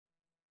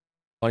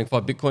Finding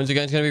 5 Bitcoins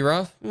again is going to be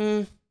rough.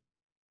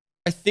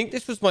 I think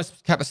this was my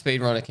Kappa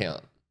speedrun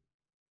account.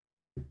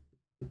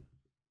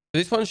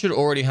 This one should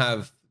already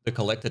have the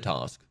collector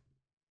task.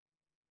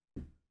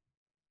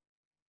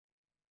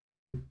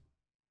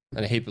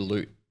 And a heap of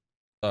loot.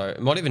 So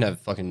it might even have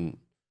fucking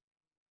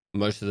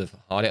most of the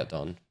hideout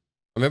done.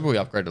 I remember we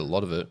upgraded a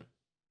lot of it.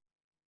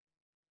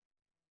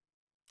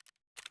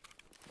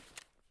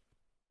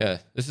 Yeah,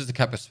 this is the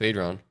Kappa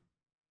speedrun.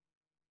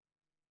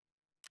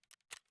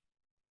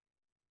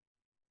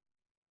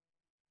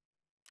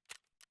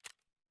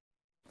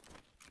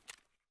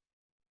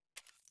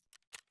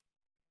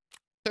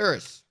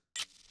 Terrorists.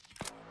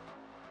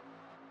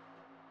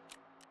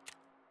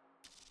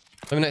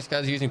 Eliminate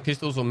scouts using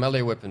pistols or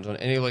melee weapons on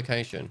any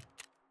location.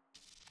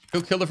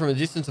 Kill killer from a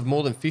distance of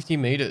more than 50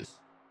 meters.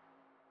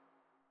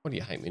 What do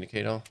you hate me,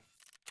 Nikita?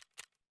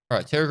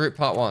 Alright, Terror Group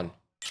Part 1.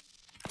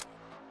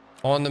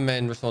 Find the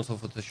men responsible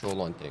for the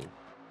shoreline thing.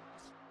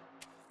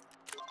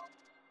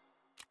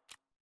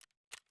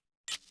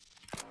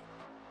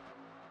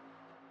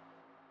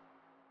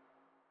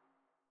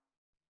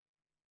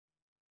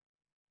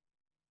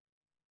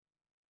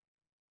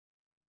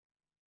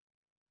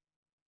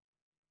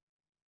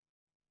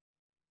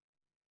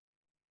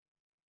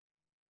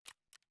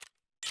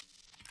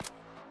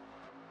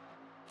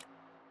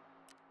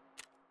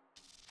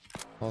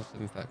 All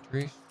 7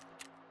 factories.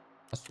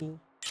 Hustle.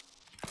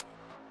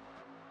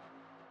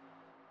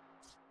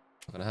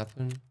 Not gonna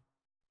happen.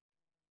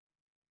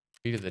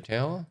 Key to the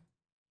tower.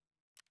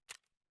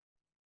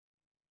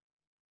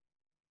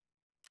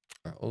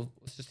 Alright, well,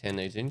 let's just hand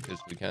these in because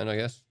we can, I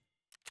guess.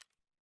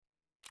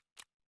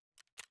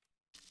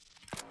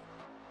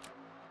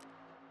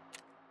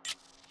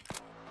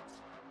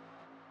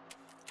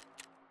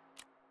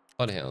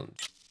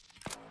 Bloodhounds.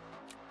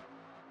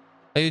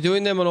 Are you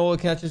doing them on all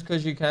accounts just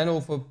because you can,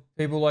 or for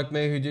people like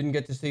me who didn't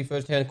get to see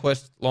first-hand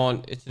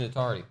Questline its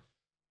entirety?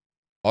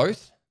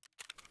 Both?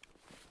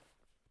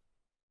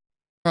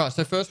 Alright,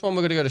 so first one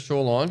we're gonna go to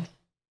shoreline.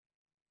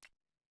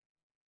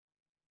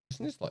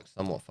 Isn't this like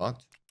somewhat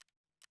fucked?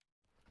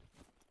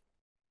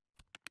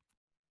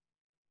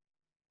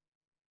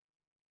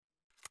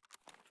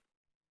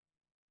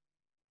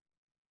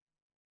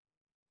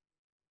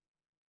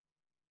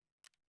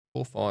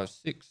 Four, five,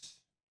 six.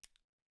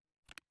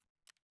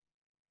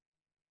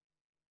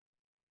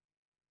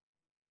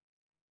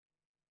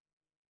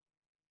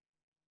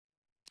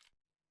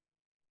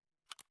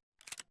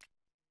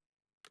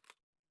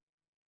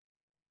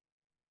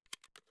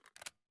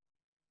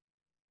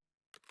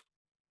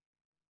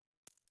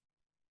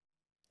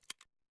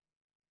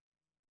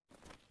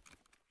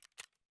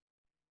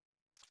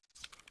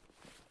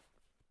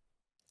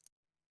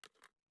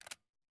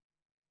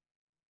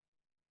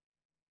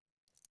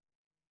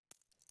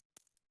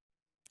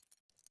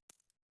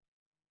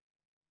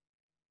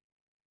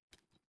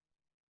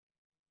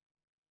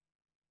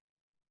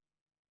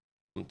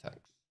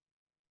 Contacts.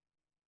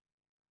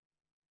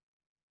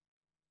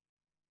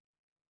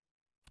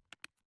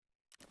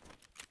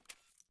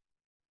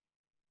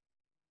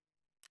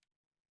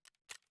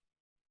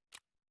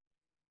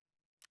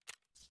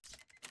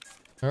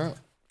 Alright.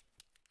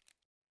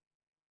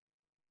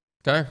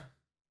 Go.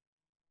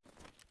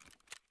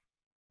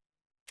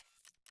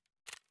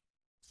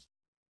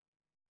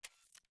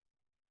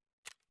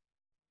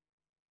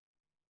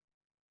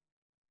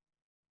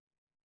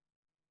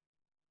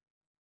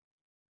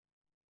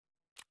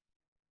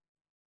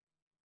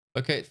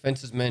 Okay,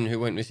 fences men who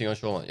went missing on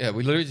shoreline. Yeah,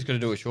 we literally just got to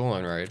do a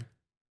shoreline raid.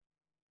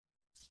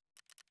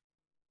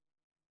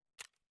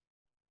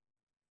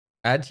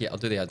 Ads? Yeah, I'll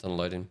do the ads on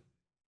loading.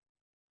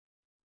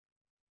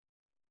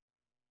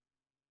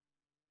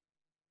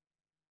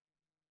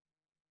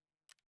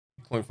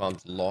 Bitcoin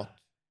farm's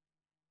locked.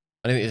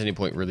 I don't think there's any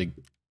point really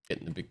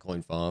getting the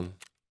Bitcoin farm.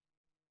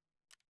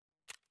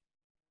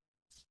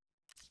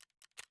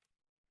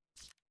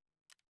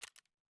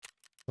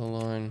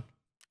 Shoreline.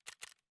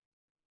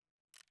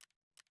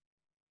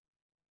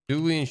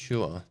 Do we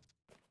insure?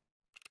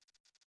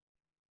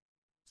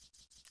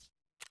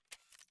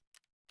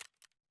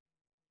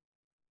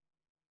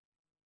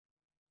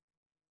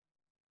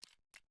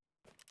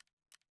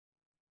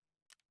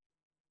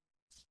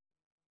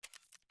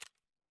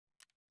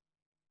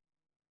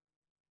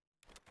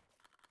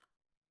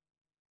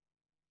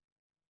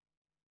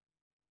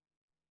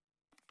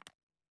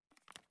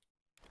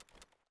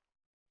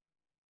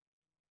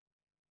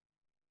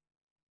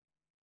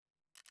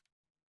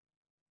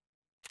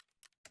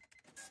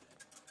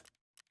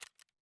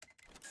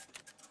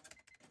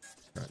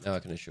 Right, now I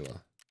can assure.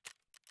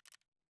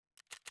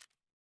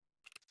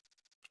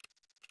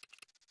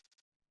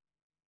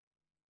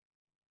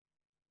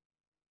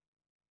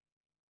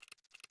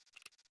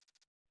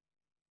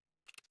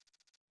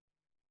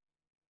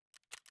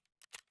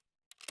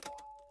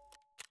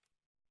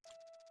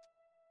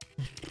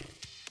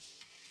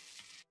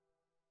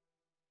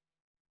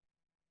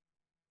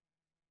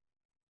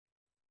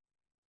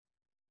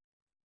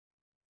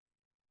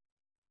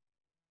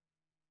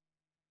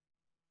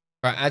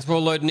 Right, as we're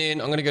all loading in,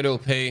 I'm going to go to a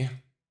P.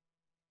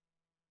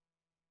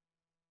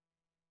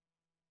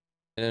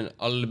 and then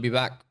I'll be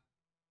back.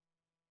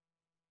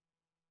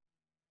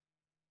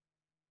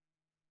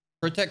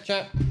 Protect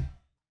chat.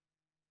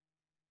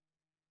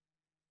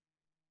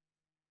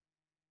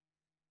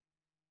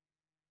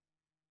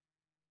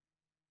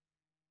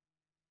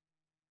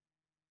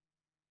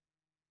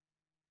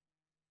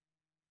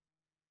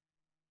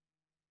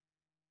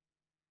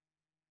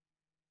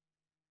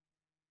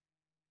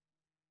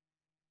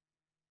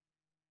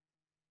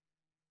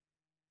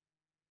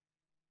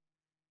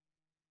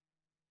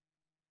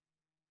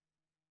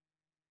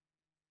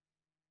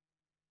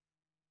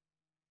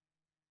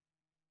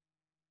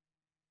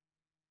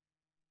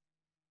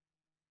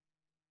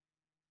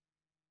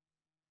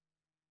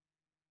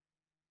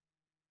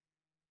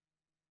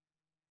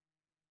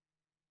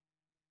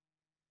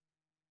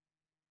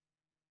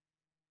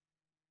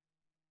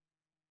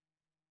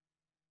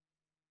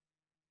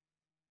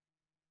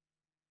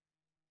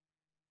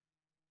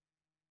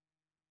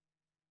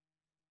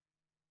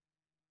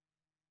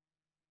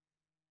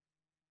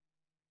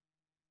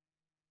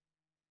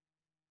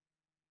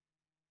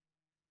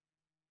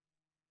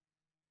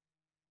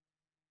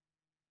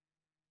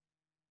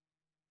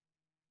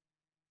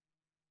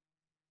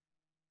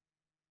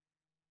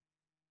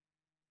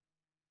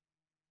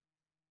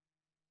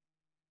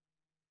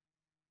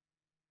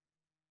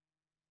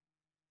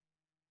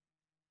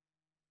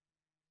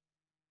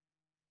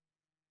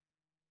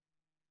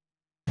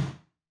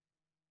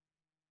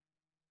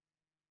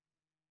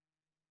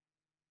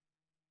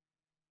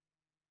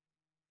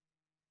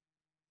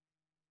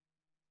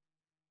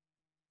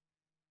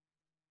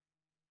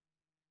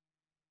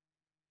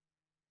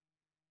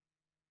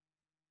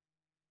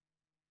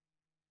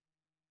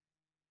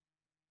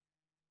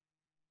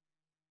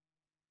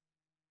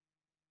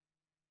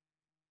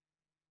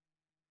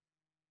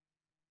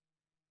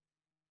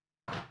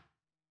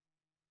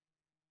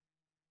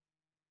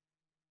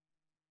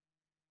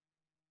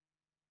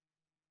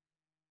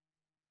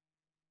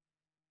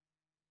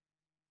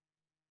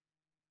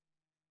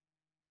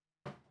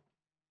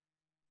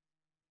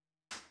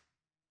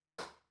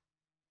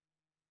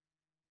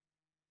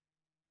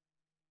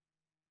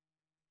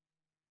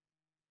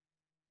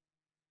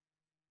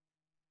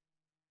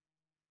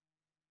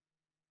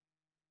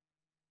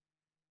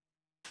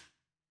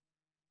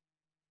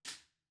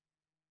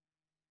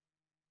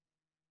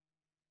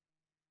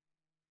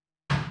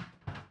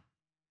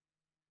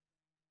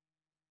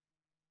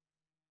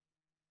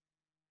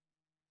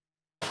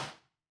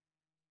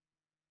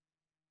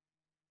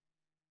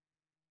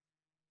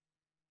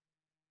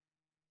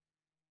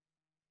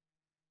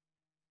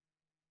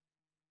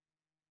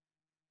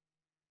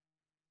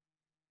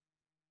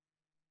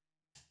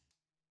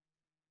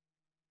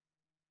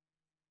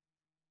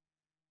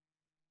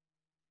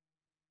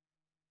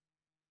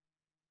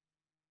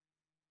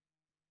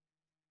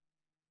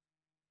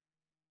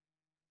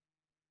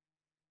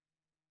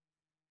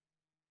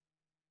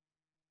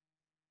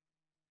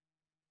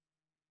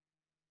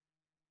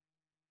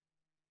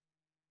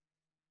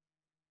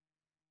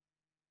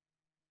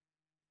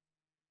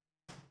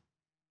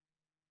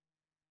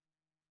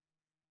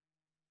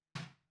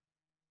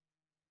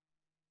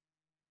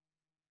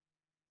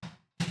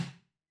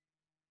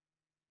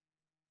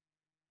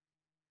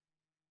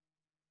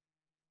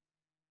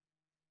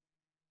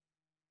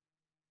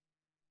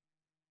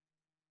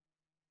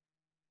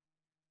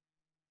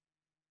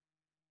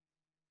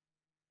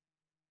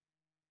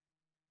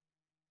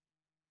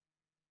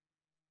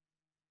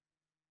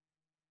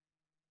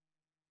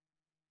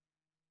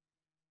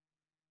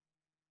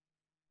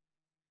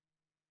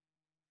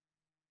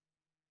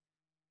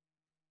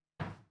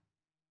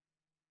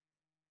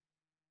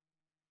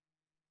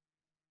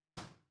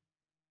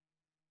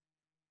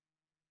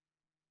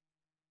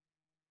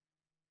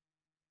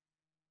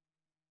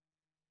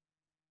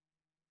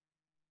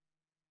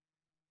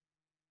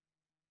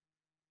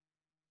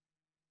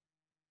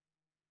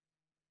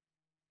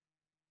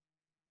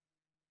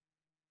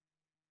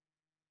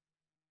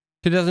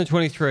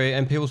 (2023)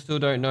 and people still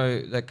don't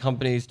know that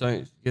companies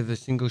don't give a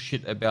single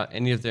shit about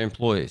any of their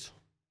employees.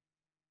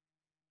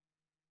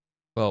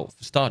 Well,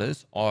 for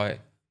starters, I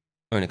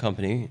own a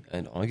company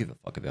and I give a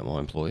fuck about my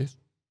employees.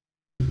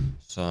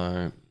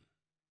 So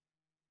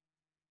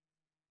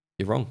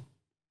you're wrong.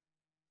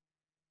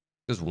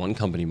 Because one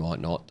company might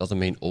not, doesn't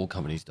mean all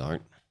companies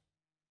don't.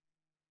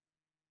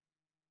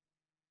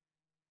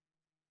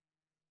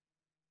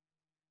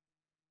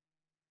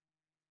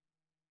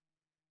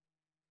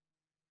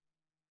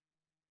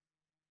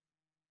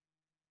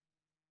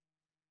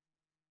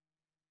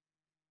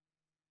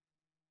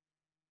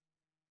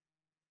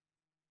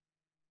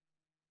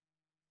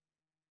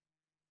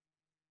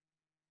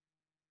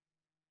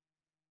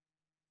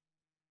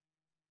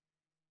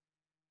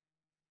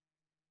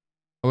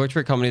 I worked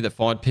for a company that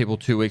fired people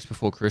 2 weeks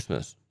before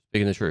Christmas.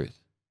 Speaking the truth.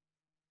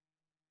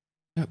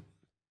 Yep.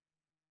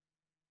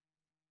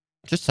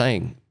 Just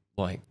saying,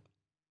 like,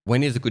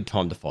 when is a good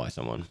time to fire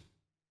someone?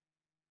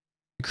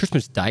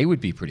 Christmas Day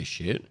would be pretty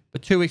shit,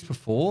 but 2 weeks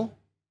before?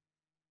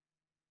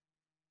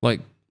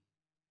 Like,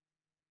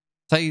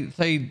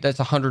 say that's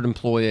 100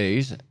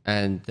 employees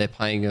and they're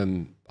paying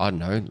them I don't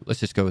know,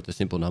 let's just go with the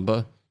simple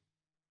number,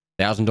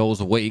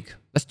 $1,000 a week.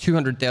 That's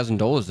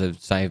 $200,000 they've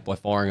saved by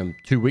firing them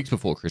 2 weeks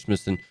before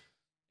Christmas. And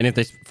if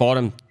they fired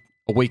them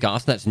a week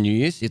after, that's New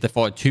Year's. If they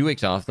fired 2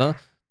 weeks after,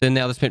 then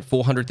now they spent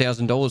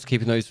 $400,000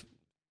 keeping those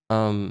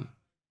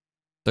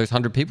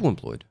 100 people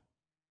employed.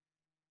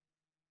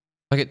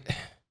 Like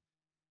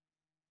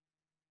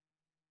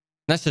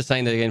that's just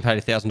saying they're getting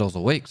paid $1,000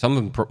 a week. Some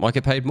of them might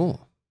get paid more.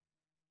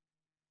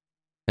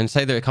 And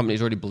say their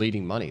company's already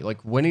bleeding money.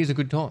 Like, when is a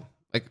good time?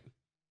 Like,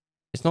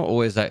 it's not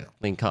always that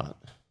clean cut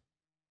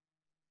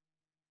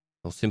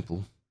or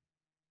simple.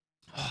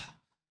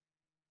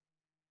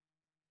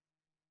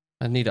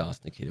 I need to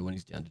ask Nikita when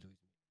he's down to do his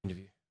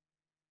interview.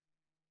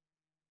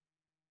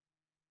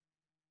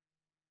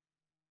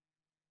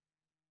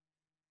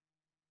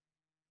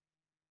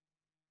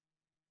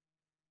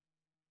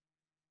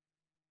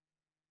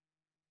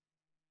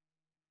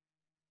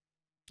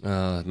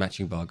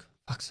 Matching bug.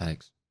 Fuck's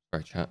sakes.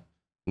 Sorry, chat.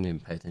 Didn't even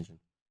pay attention.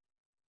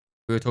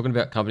 We were talking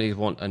about companies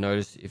want a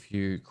notice if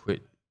you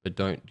quit, but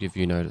don't give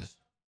you notice.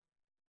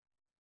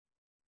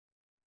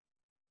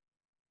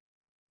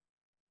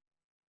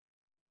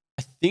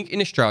 I think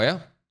in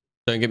Australia,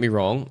 don't get me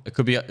wrong, it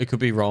could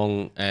be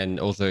wrong, and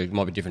also it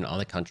might be different in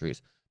other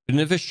countries. But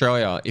in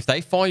Australia, if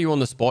they fire you on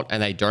the spot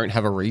and they don't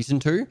have a reason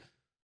to,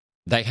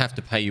 they have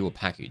to pay you a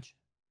package.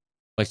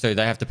 Like, so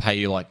they have to pay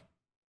you like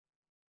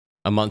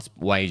a month's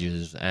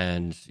wages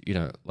and, you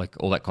know, like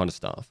all that kind of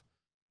stuff.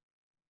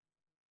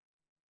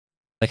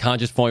 They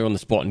can't just fire you on the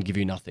spot and give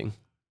you nothing.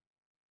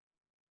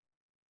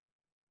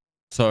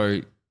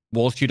 So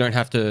whilst you don't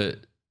have to,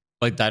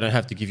 like, they don't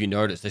have to give you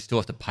notice, they still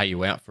have to pay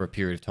you out for a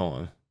period of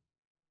time.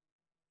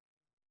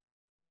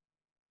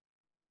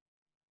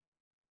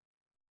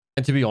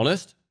 And to be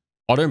honest,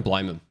 I don't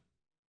blame them.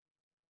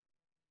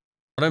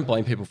 I don't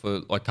blame people for,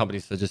 like,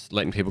 companies for just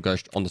letting people go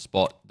on the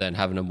spot, then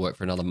having them work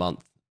for another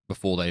month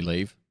before they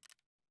leave.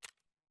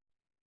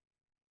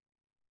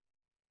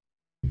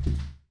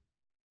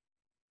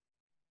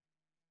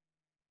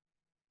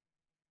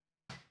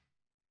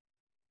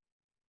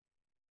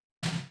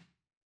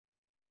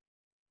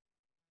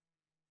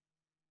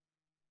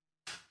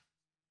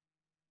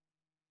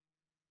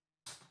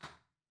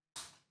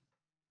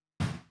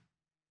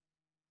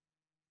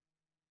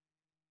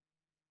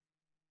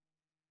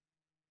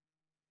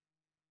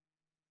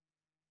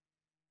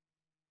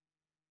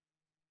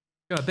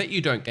 I bet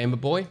you don't, Gamer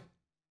Boy.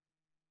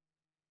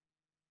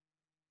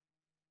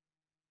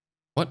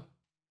 What?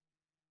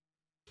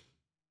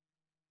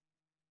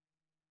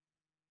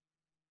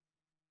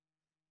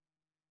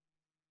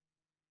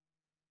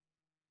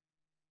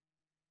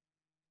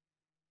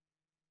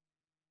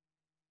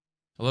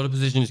 A lot of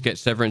positions get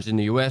severance in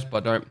the US,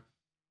 but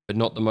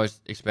not the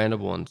most expandable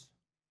ones.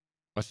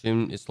 I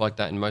assume it's like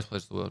that in most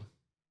places of the world.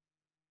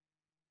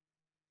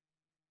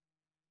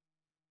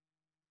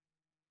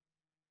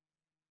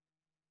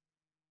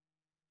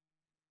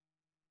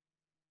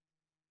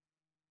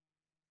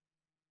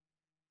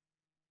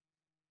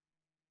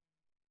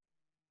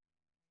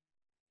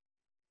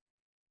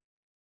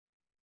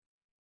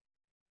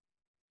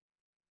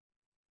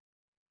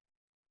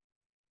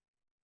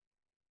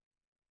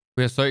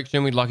 We are so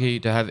extremely lucky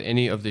to have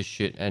any of this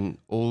shit, and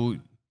all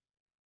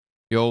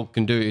y'all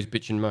can do is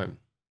bitch and moan.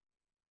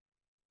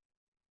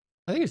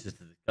 I think it's just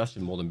a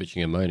discussion more than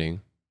bitching and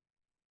moaning.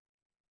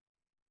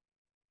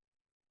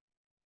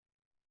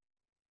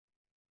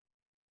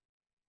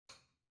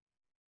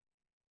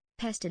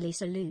 Pestily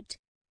salute.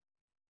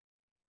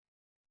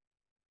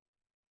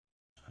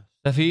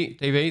 Steffi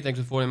TV, thanks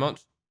for 40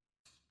 months.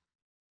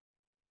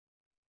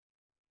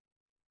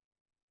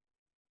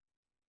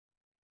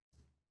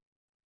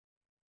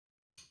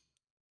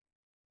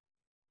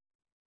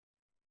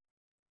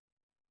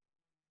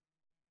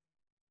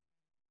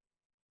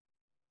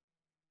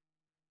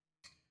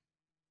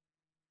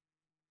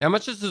 How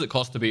much does it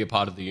cost to be a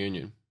part of the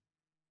union?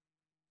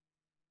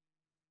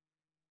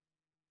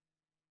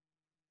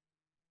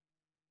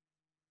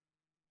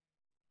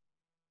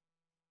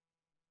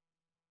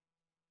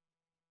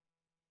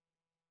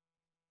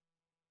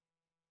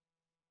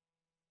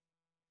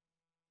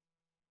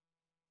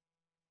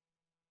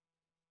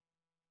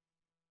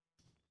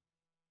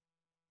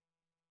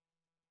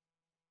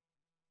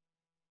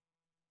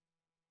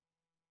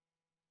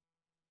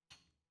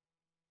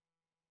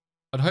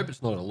 I'd hope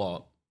it's not a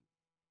lot.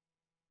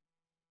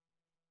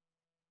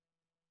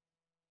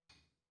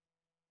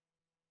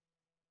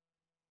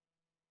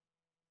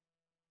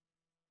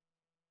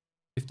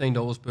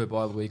 $15 per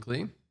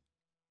bi-weekly.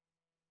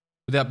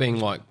 Without being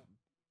like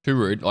too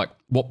rude, like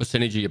what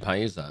percentage of your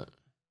pay is that?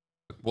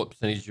 What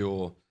percentage of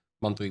your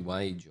monthly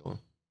wage or?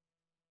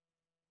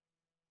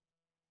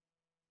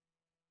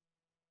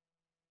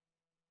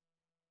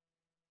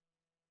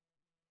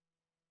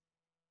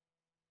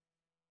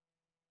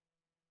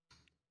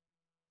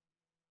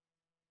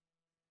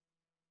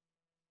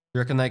 You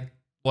reckon they,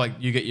 like,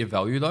 you get your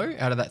value though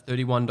out of that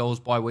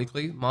 $31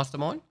 bi-weekly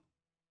mastermind?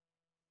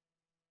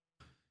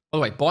 By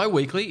the way,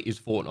 bi-weekly is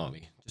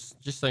fortnightly.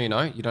 Just so you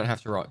know, you don't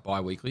have to write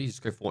bi-weekly, you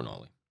just go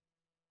fortnightly.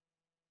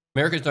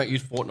 Americans don't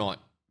use fortnight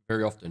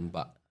very often,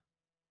 but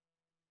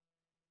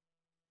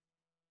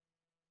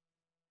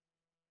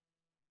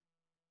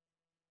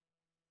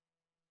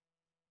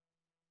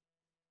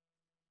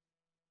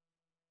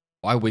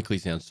bi-weekly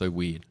sounds so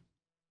weird.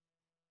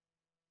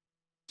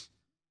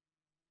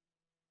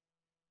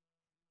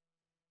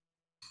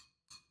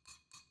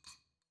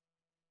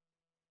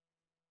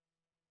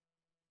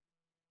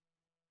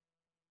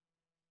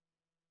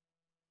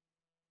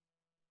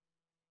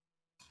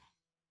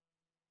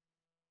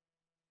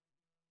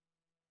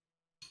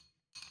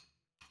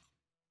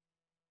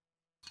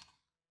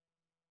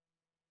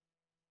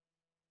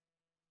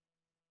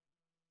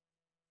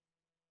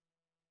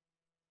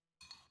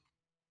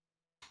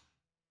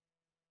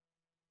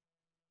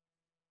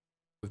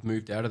 We've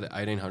moved out of the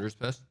 1800s,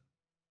 Pest.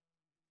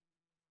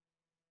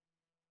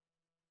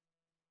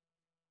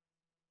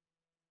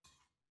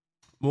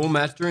 More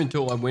master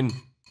until I win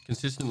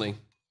consistently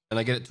and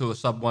I get it to a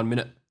sub 1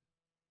 minute.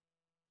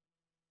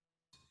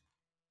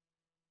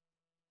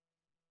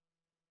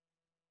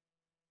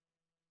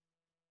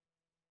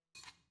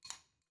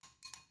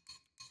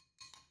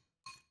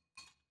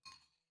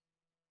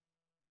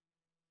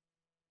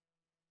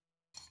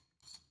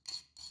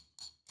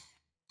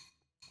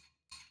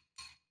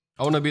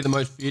 I want to be the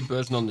most feared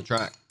person on the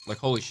track. Like,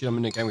 holy shit, I'm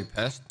in a game with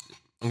Pest.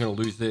 I'm going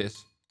to lose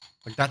this.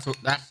 Like, that's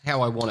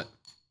how I want it.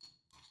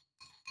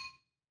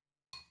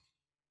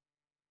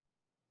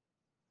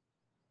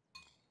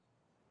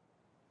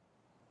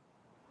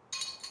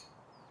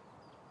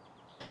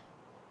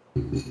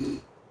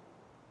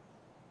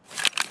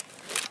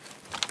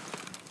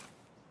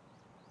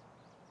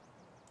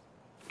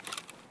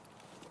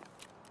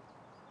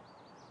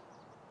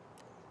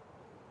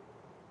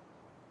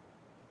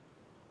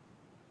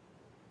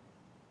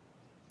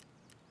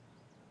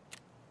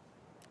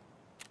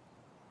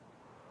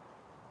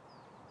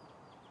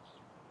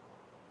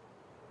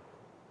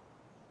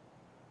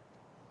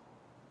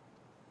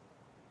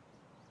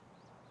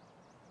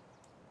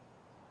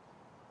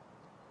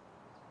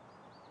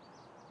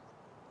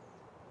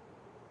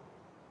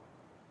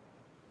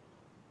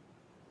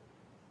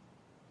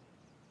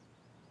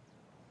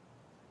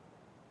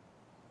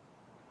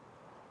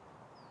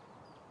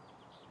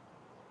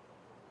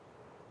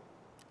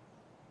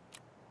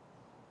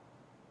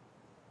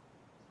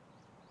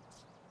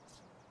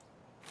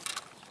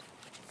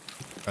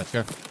 Let's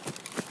go.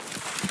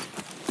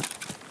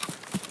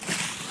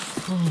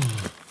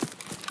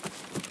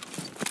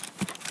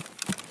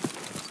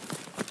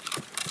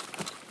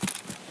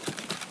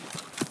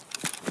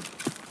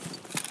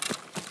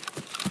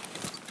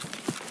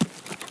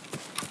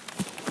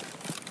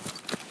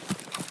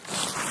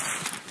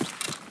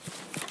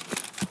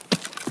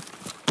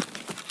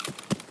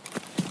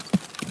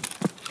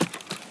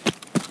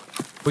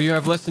 Well, you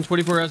have less than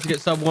 24 hours to get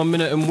sub 1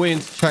 minute and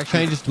wins. Track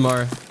changes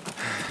tomorrow.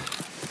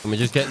 And we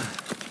just get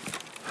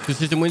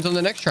consistent wins on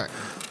the next track.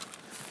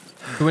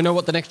 Do we know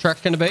what the next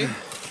track's going to be?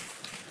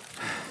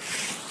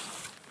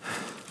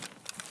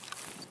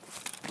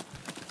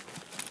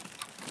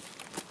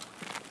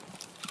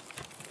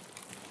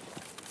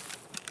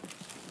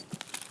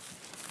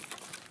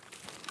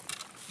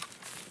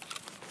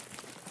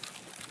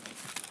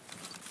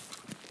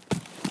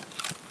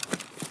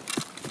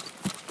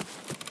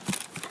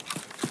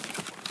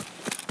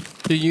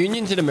 Do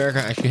unions in America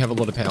actually have a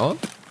lot of power?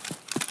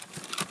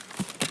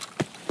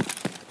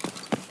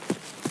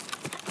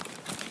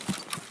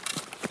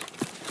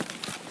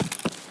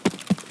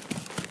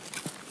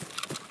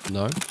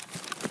 No.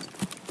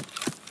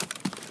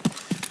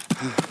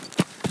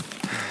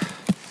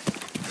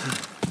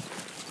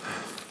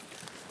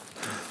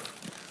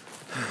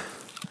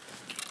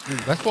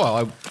 That's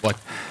why I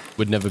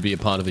would never be a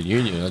part of a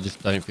union. I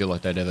just don't feel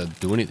like they'd ever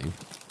do anything.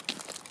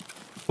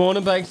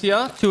 Morning, Bakes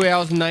here. 2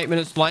 hours and 8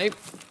 minutes late.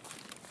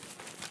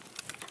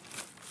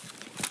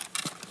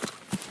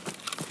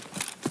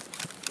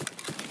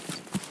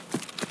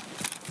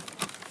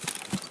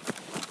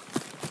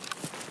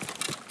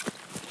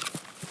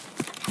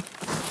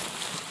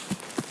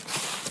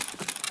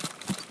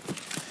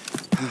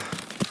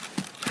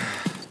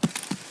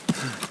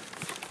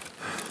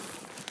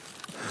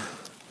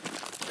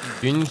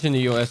 Unions in the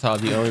US are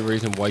the only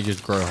reason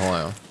wages grow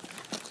higher.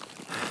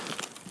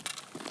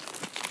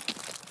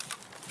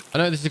 I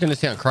know this is going to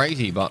sound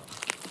crazy, but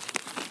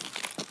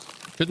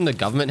shouldn't the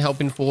government help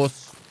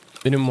enforce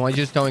minimum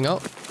wages going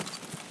up?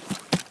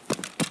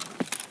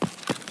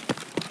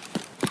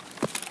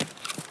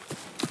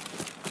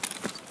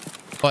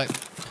 Like,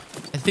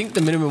 I think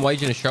the minimum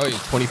wage in Australia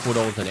is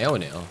 $24 an hour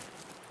now.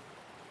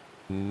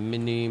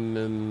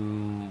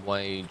 Minimum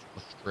wage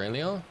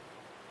Australia?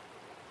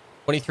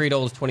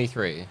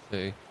 $23.23.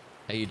 So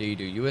AUD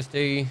to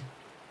USD,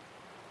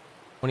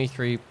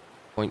 23.23.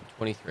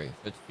 So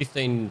it's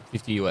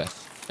 $15.50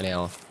 US an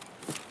hour.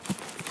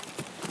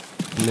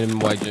 Minimum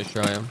wage in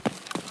Australia.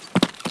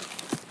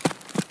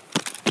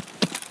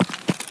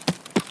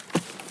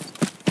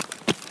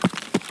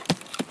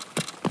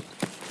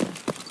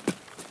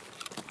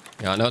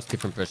 Yeah, I know it's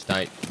different per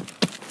state.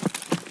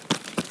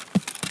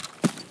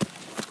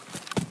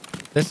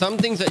 There's some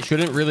things that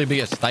shouldn't really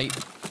be a state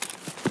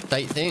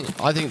state thing.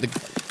 I think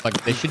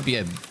there should be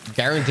a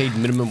guaranteed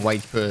minimum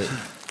wage per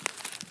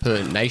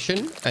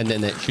nation, and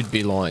then it should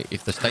be like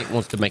if the state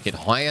wants to make it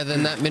higher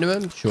than that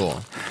minimum,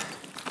 sure.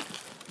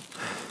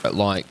 But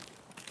like,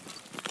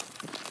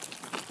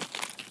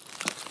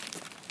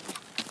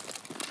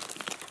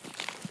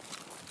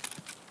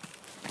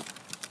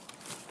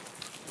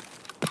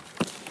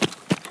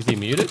 is he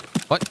muted?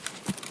 What?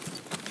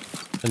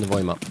 Turn the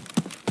volume up.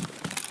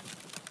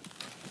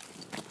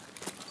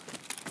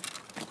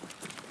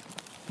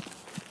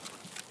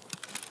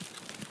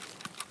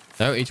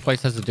 No, each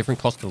place has a different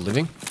cost of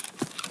living.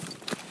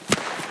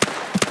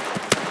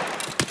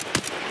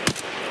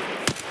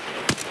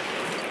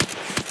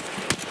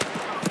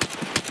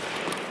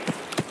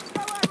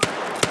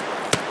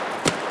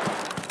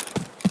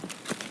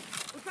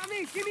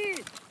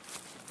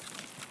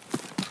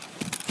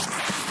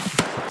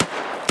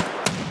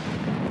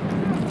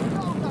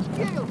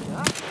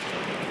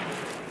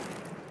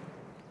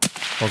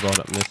 Oh god,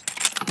 I missed.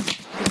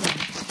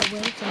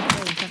 Away from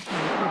home for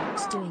 5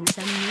 weeks doing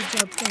some new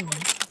job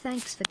training.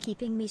 Thanks for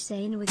keeping me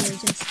sane with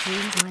those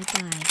streams, my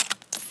guy.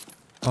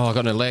 Oh, I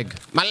got no leg.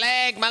 My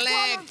leg! My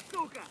leg!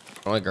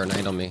 Oh, a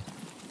grenade on me.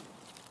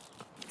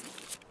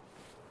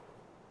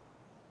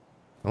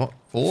 What?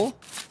 4?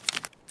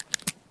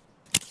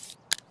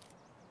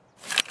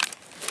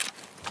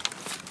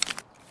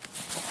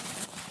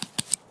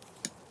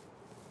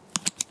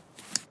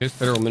 Here's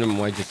federal minimum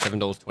wage is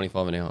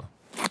 $7.25 an hour.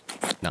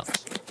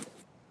 Nuts.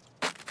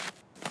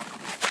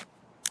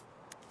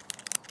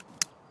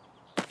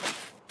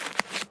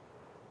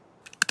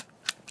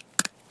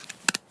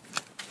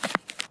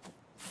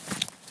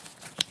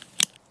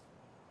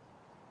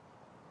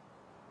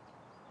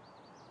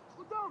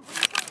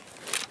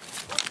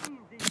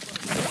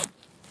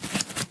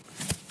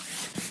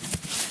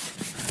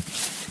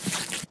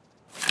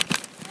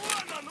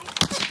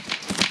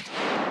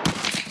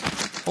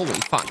 Holy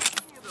fuck.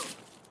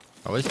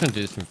 Oh, we're just gonna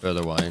do this from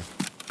further away.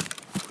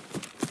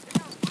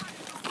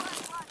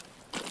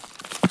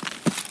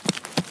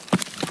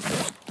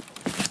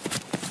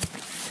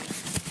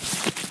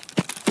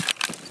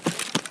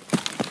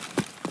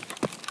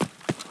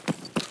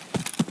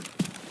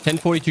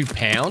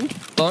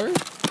 £10.42 though?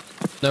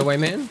 No way,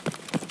 man.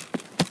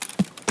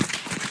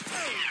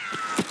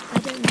 I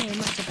don't know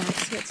much about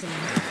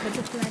Switzerland, but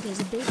the flag is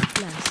a big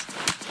plus.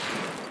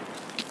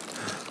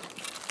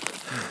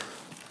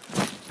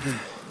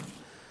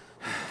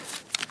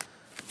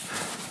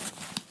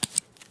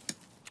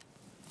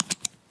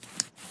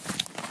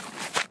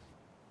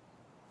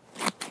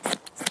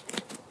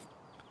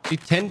 See,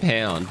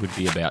 £10 would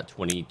be about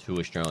 22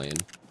 Australian.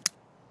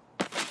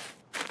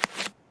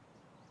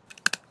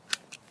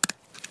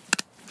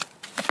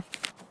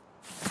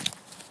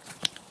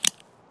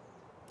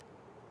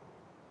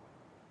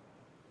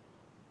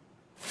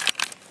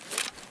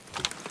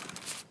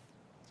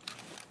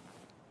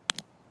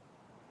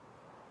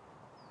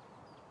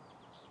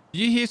 Did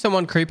you hear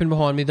someone creeping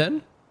behind me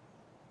then?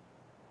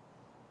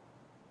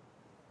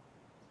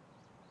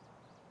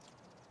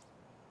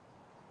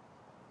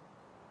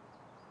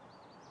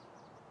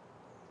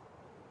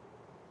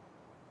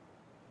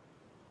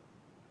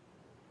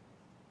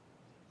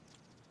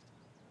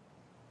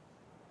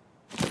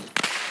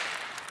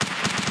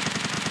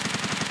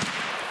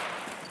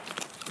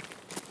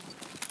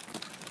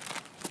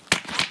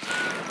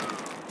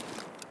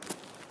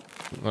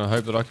 I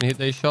hope that I can hit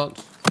these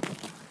shots.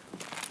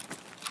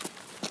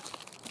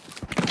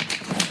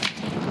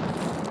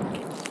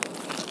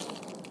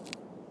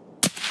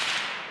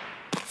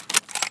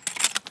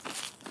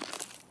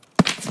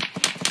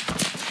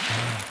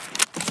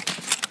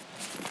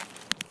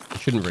 I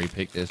shouldn't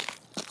repick this.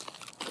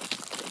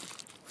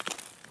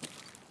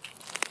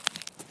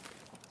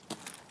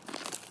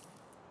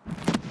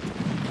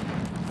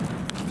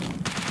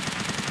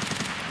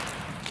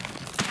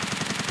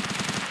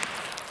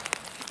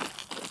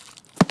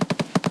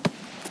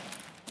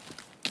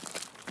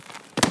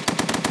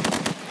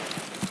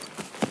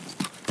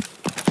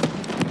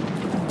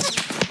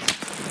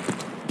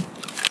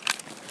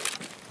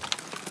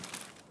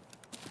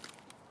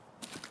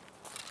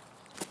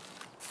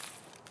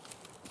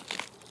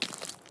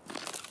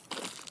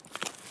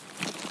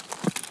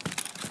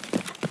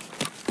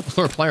 I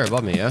saw a player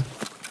above me, yeah?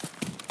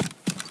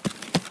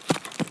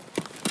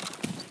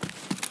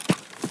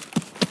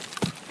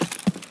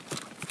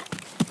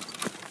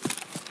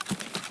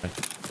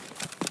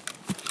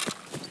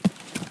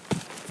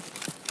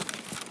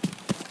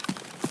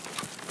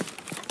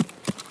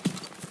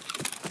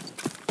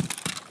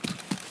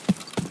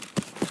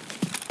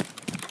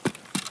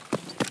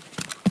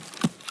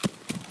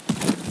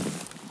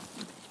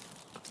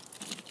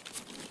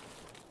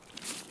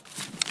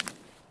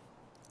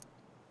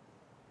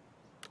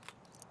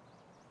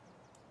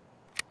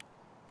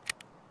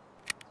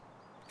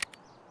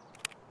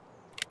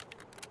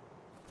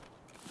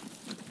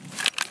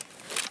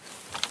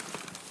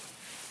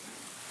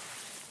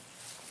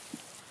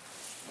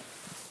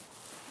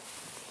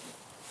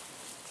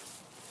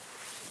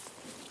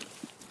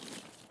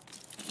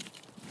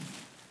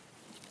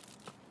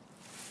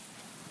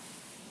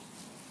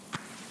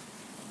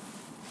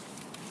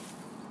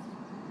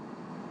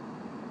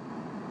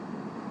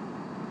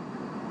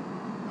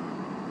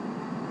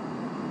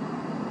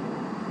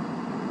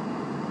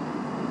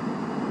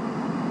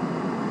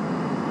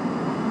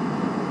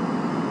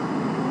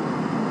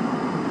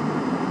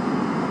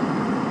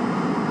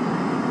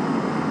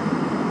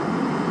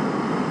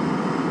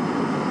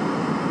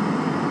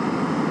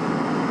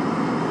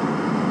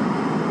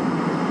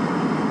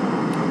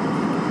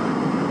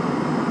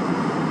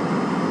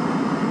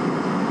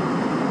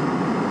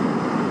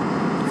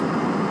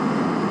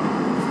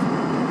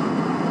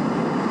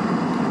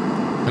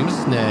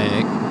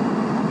 snake.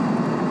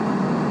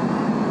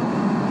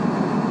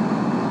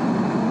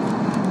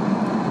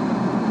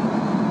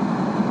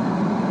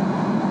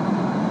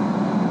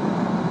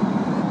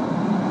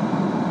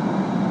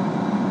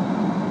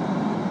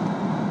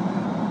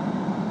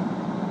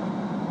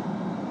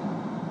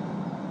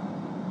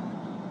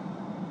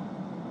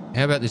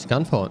 How about this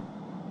gunfight?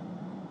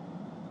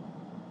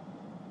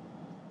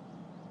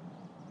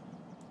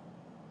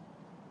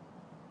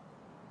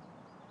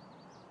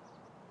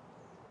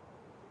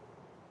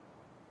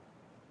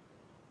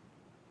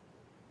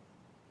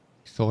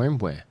 Saw him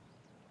where?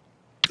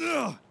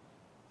 Who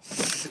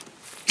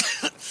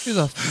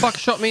the fuck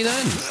shot me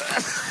then?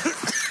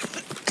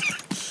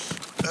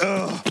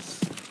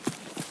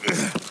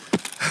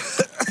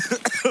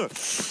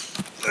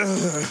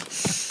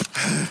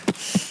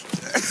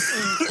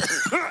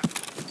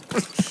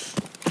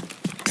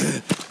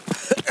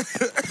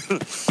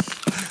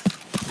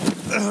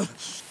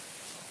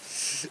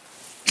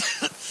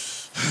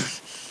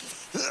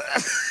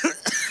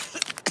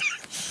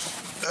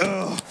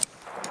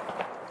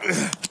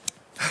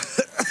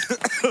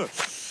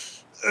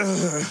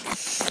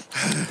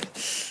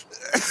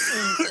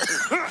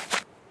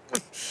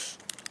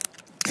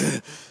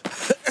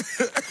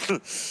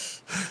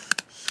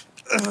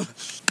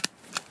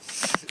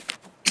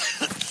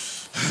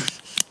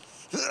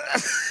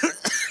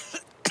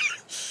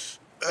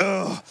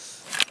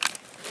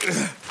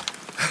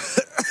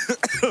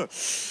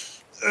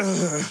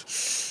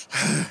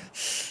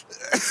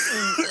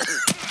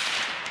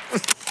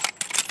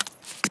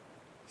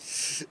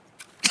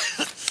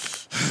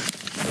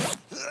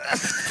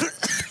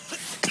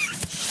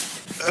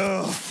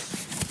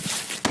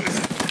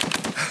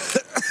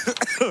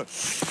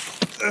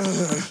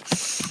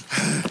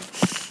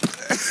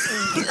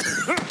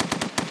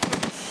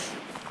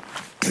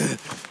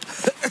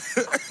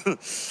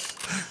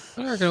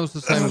 I reckon it was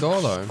the same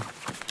guy though.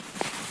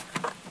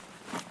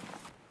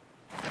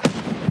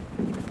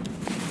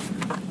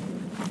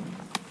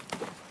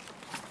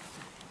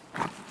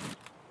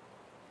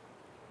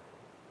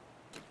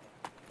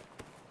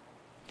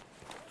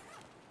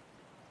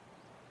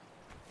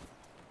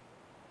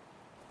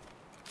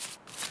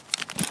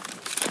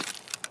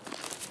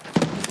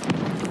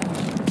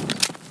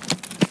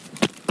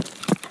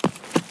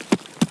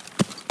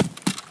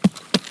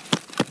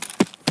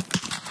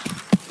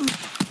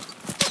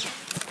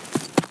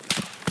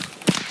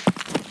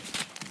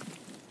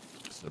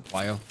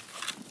 Player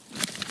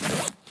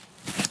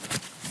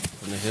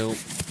from the hill.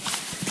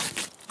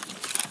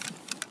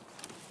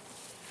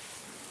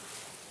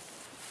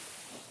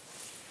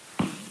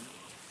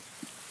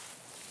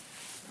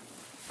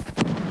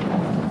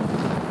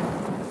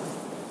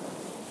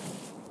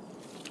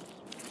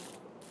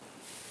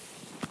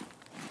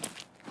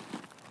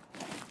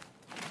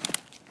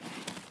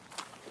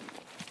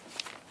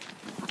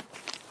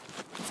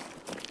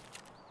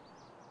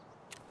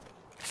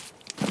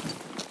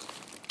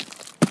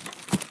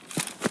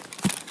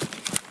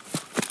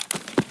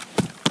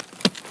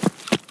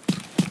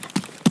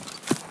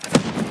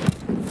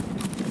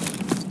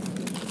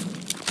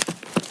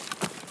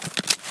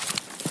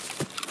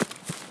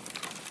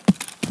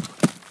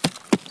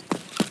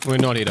 We're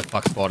not here to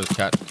fuck spiders,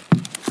 chat.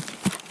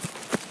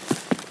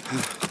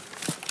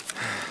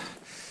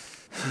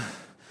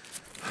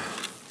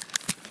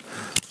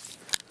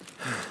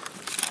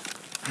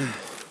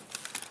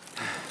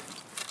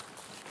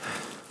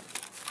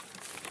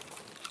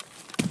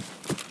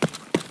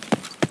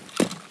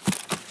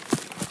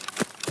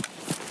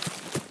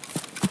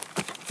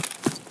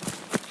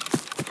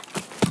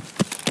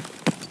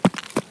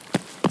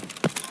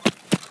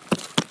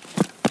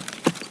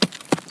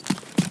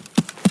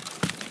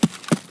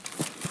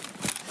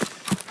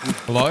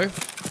 Hello?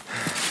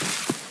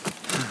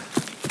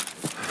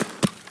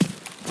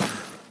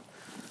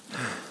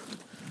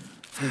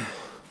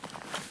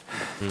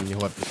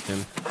 You'll have to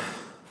stem.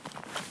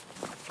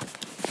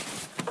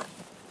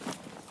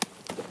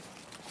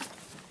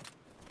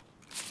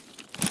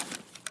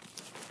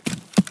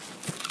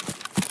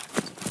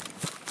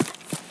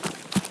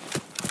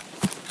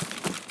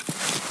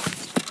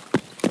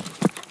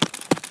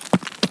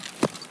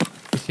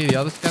 You see the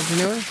other scouts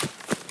anywhere?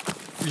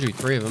 Usually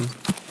 3 of them.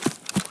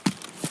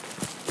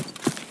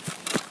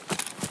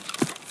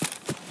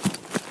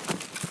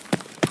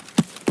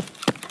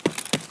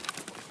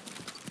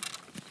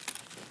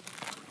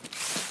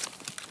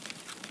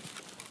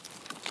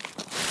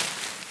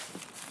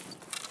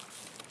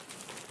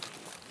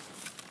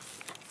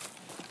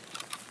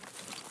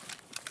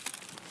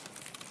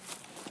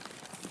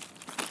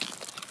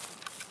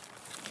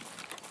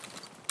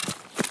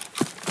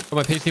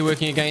 Got my PC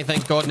working again,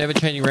 thank God, never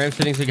changing RAM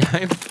settings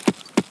again.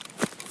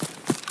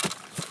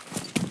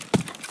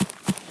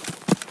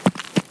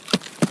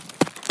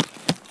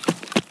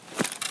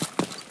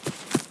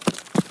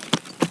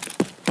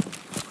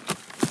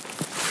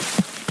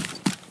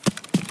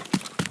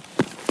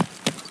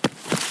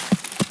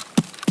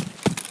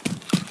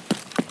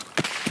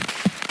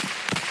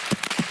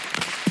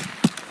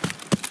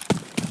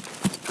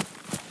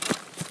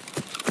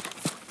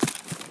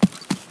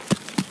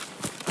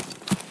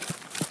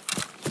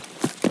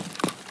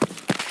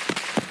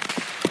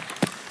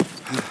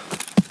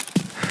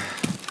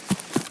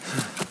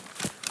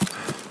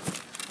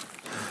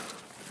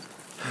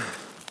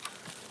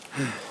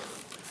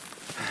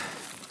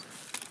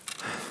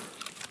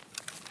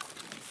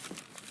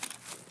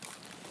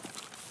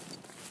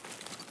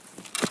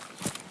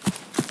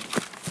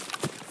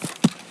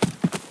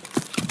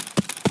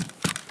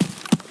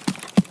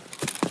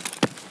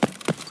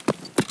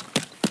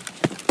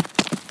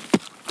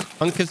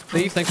 Uncas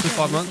Beef, thanks for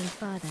 5 months.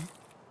 Father.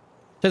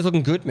 Shed's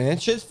looking good, man.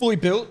 Shed's fully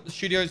built. The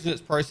studio's in its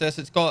process.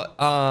 It's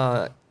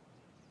got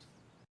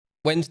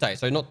Wednesday,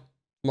 so not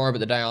tomorrow, but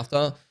the day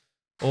after.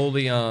 All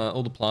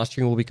the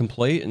plastering will be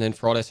complete, and then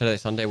Friday, Saturday,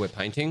 Sunday we're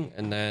painting,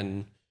 and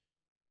then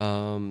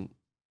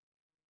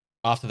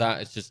after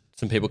that it's just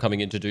some people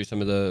coming in to do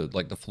some of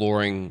the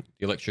flooring.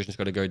 The electrician's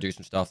got to go do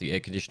some stuff. The air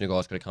conditioner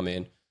guy's got to come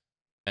in,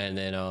 and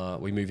then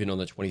we move in on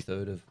the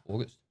 23rd of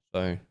August.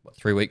 So what,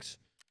 3 weeks?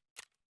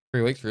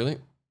 3 weeks, really.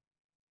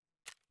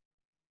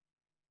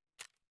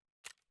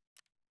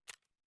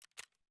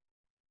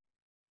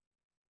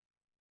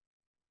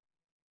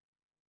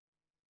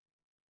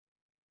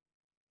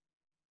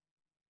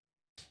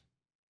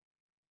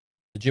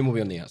 The gym will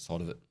be on the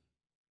outside of it.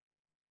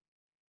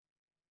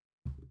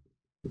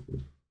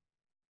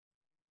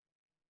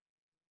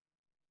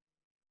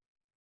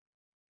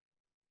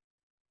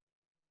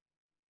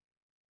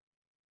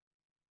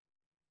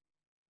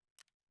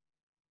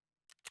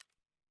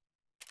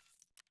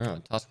 All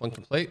right, task 1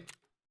 complete.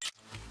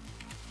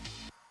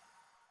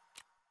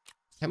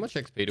 How much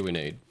XP do we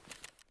need?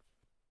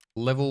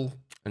 Level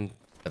and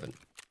 7.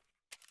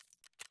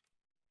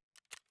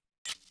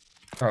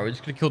 All right, we're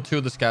just gonna kill 2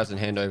 of the scavs and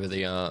hand over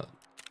the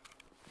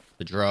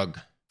drug.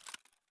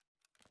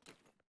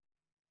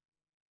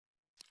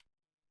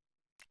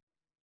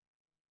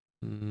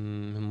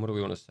 What do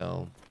we want to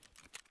sell?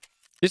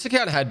 This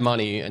account had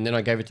money, and then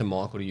I gave it to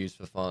Michael to use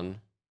for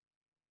fun.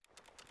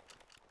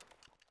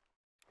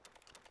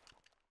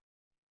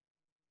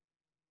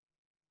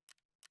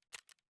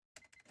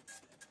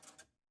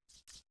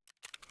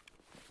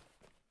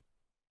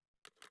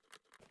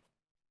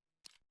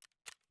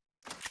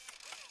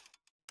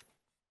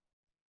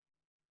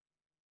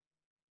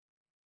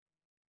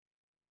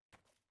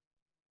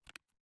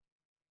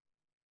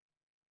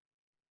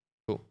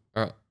 Cool.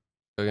 All right.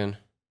 Go again.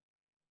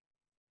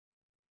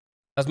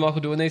 How's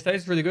Michael doing these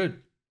days? Really good.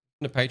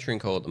 In a Patreon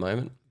call at the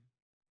moment.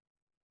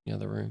 In the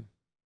other room.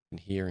 I can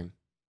hear him.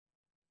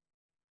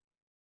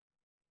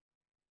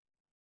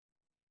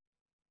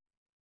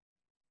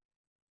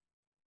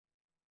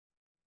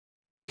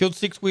 Killed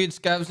 6 weird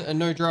scavs and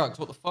no drugs.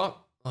 What the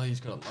fuck? Oh, he's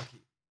got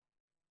unlucky.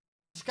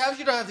 Scavs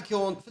you don't have to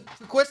kill on...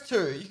 For Quest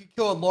 2, you can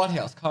kill on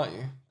Lighthouse, can't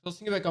you? I was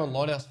thinking about going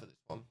Lighthouse for this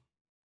one.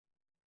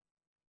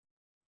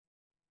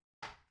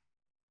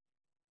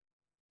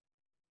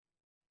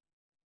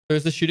 So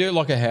is the studio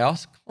like a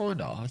house?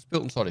 Kinda. It's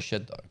built inside a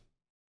shed though.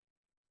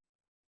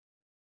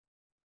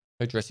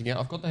 No dressing out.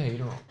 I've got the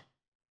heater on.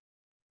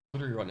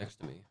 Literally right next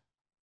to me.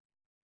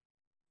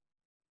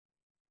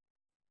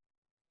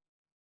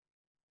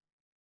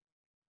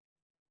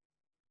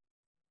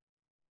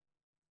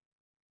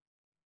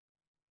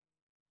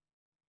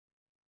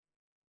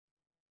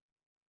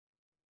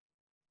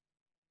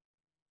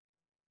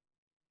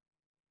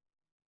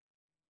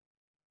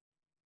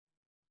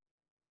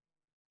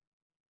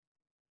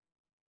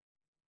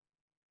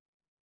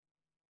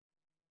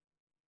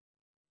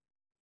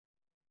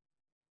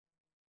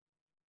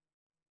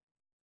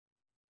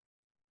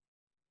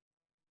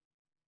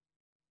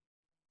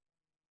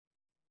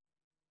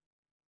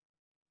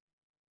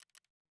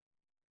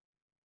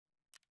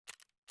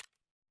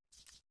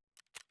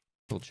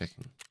 Still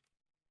checking.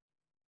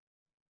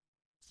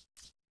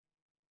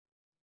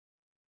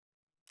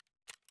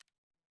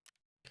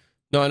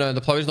 No, the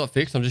plumbing's not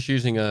fixed. I'm just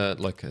using a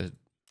little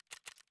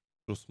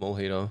small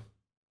heater.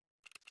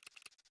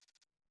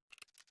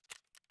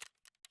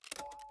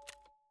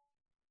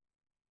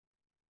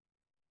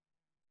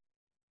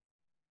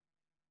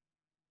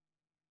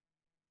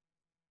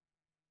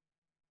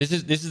 This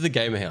is the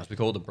gamer house. We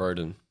call it the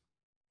Broden.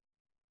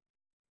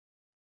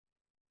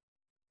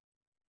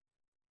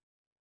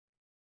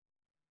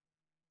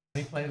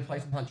 Any plan to play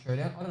some Hunt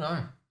Showdown? I don't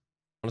know.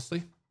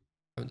 Honestly,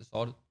 haven't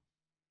decided.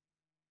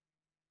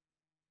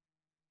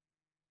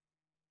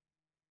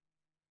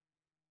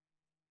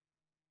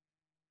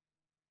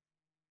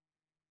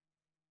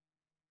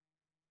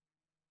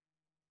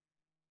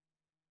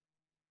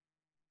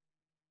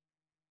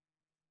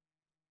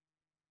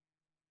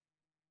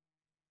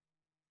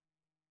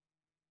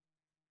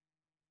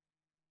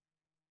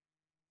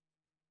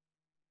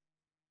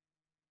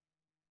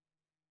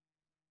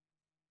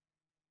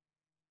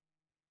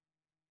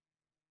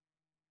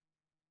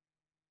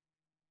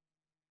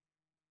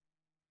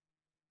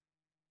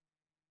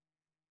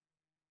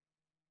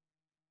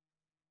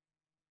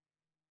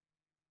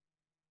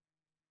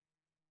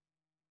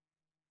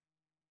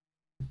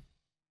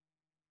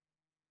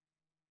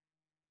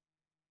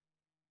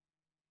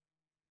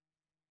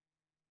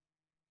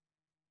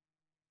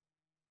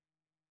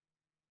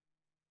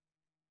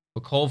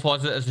 What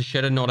qualifies it as a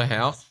shed and not a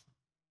house?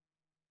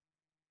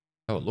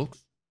 How it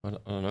looks. I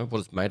don't know what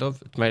it's made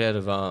of. It's made out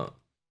of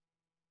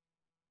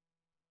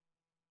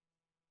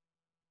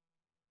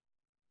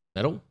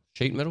metal,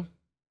 sheet metal.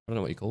 I don't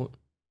know what you call it.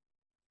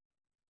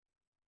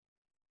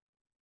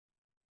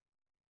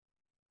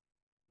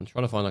 I'm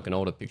trying to find like an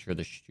older picture of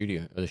the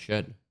studio or the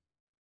shed.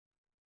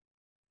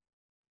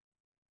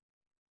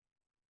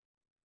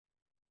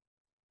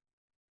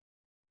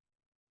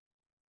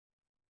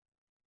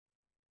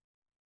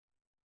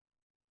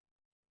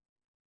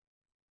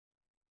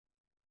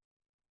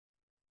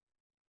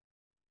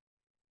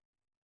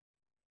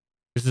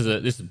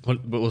 This is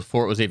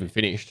before it was even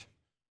finished.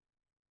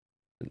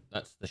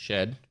 That's the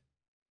shed.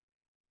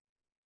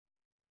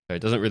 So it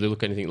doesn't really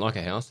look anything like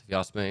a house, if you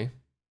ask me.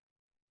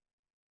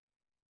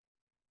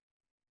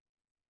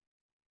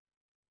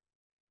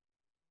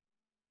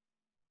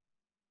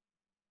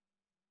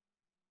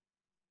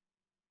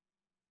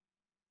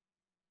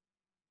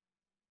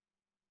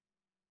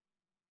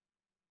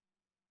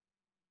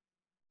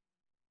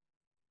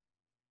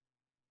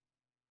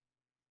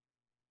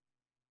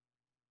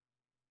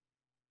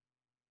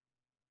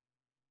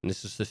 And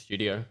this is the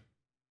studio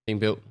being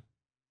built.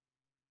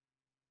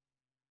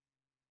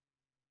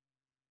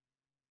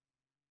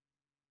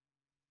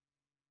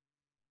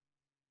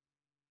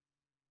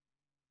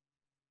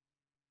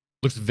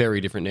 Looks very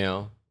different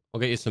now.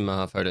 I'll get you some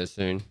photos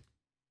soon.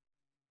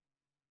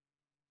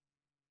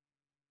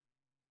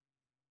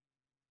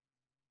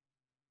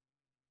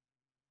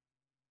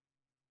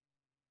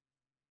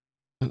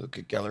 Look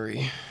at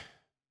gallery.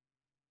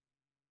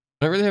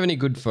 I don't really have any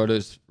good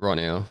photos right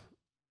now.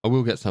 I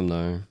will get some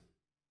though.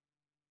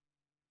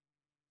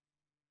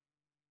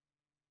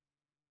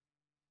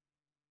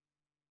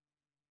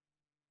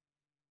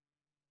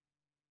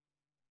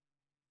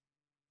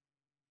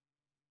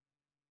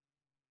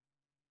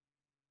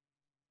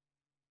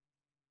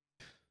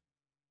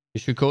 You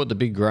should call it the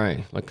big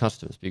grey, like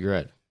customs, big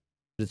red.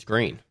 It's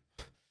green.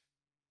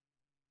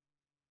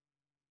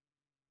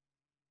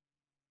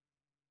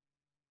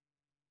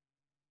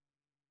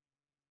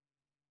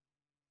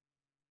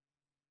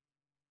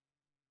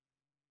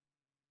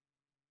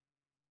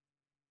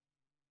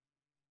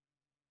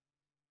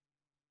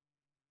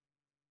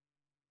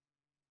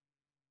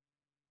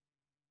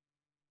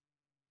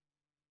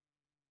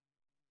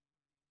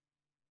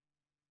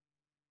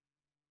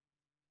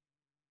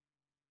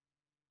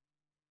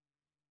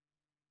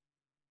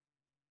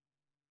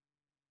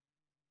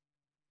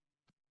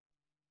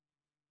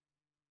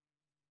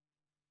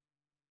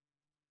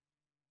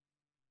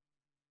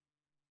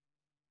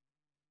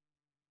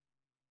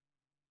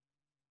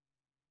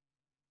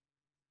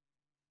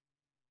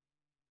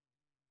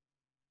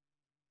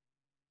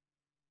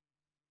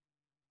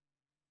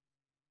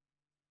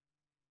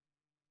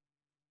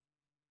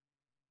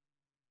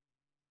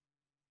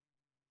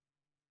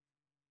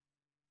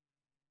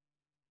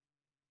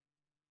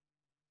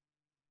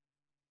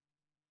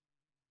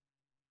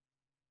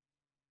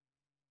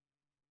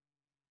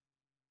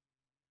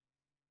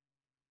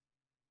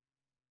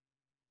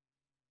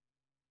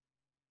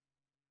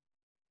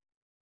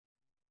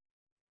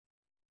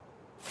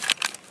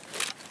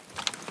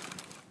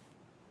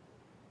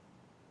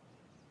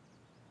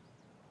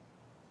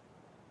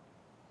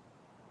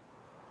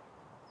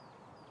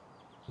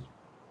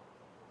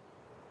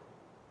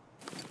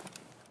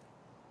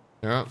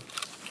 All right.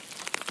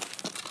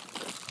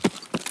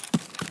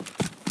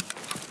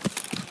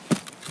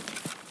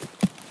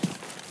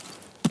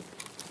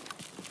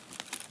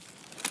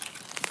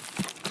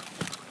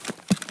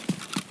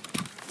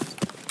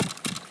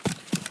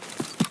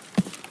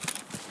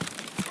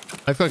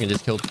 Hopefully I can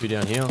just kill two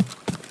down here.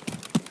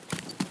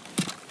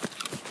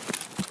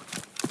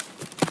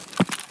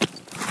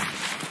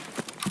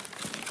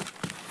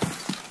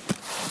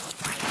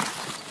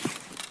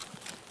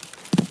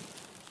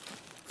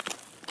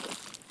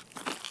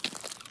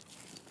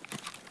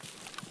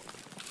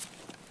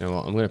 You know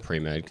what? I'm going to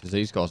pre-med because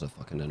these guys are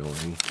fucking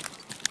annoying.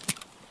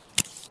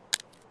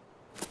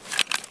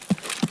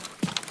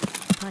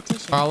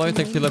 Harlow,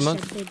 thanks for 11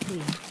 months.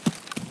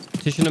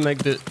 Petition to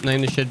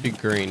name the shed Big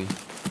Green.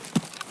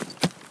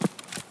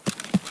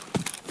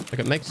 Like,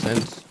 it makes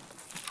sense.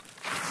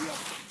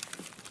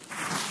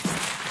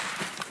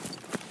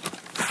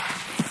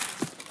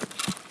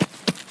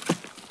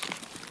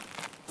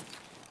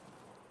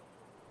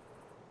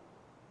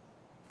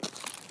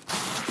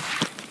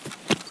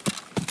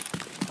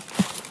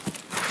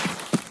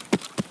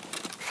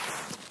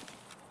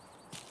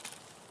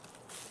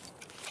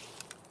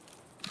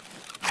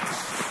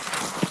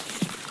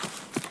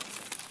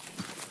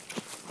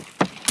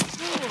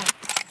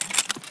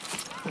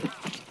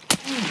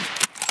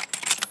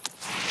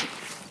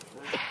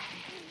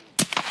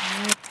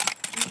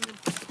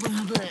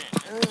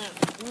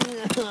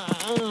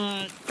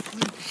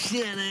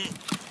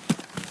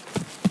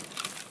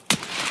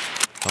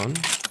 On.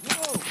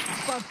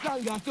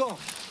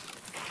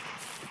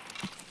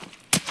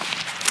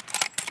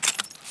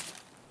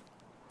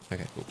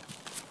 Okay, cool.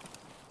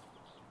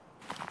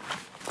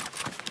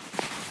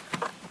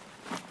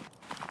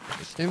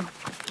 This him.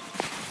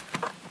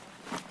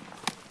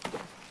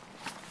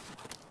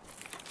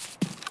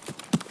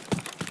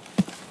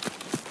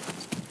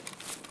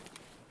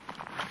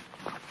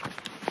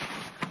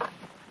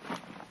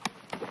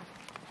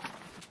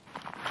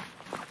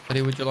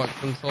 Eddie, would you like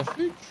some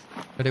sausage?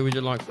 Eddie, would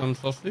you like some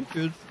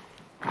sausages?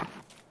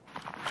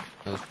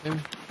 That's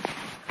him.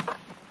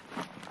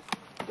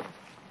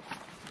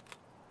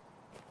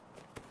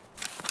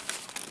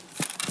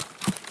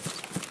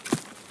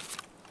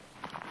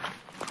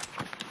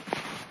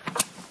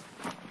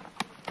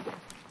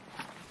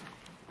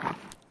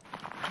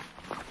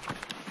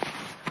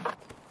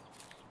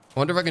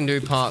 wonder if I can do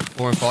part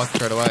 4 and 5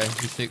 straight away.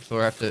 Do 6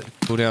 or have to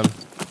cool down.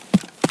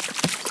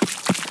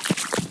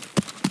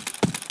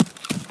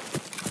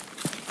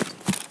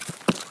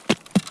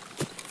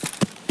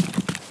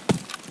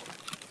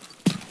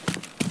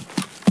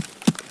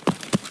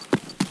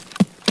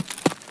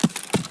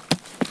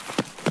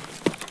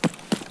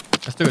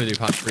 I still gotta do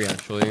part 3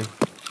 actually.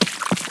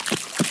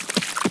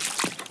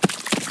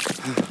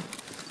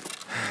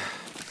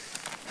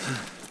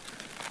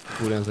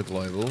 Cooldowns are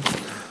global.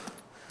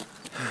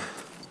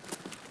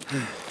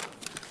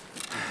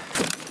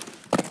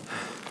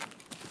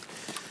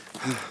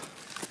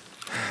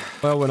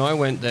 Well, when I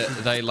went there,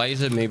 they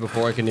lasered me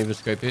before I could even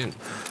scope in.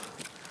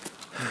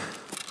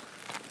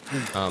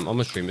 I'm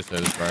a streamer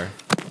service, bro.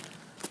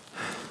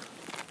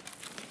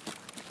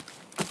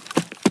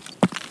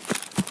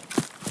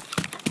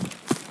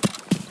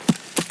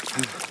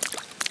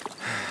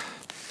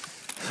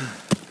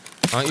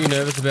 Aren't you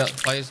nervous about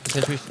players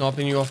potentially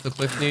sniping you off the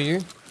cliff near you?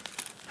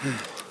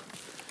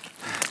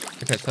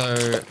 Okay,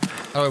 so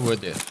how do I word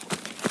this?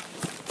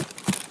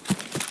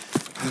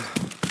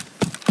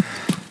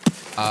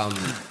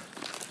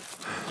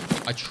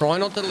 I try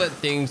not to let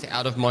things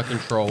out of my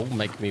control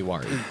make me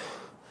worry.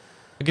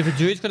 Like if a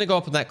dude's going to go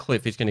up on that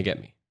cliff, he's going to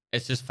get me.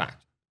 It's just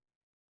fact.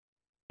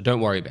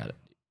 Don't worry about it.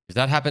 If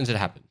that happens, it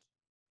happens.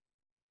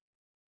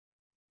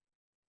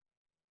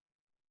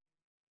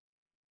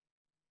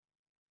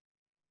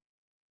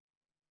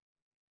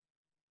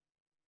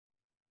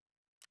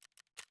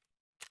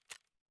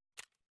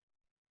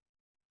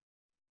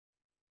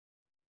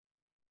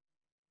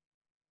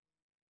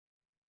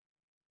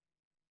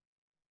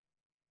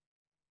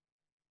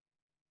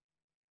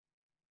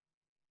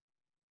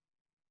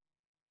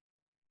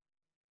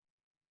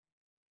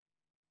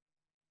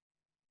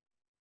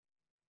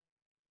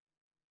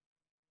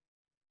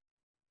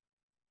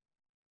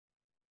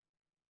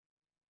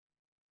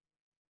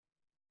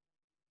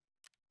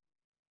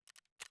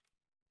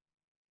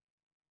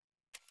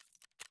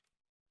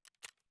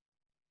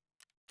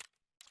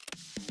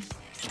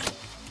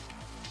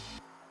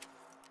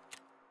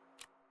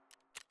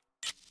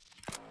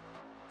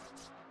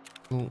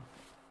 Cool.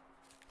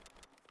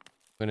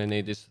 I'm going to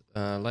need this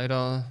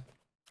later.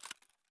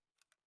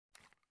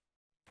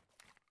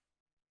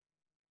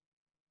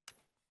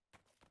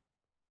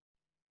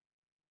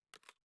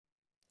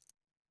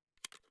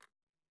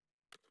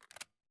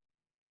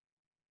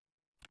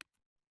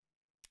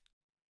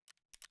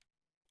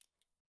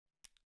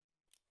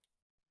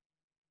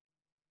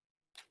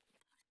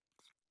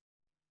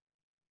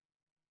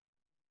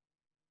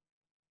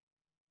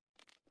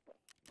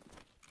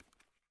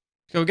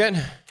 Let's go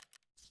again.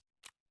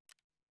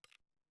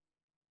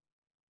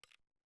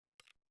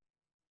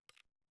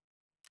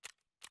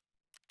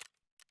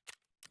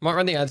 Might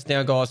run the ads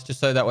now, guys, just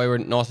so that way we're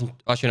nice and...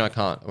 Actually, no, I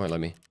can't. It won't let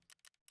me.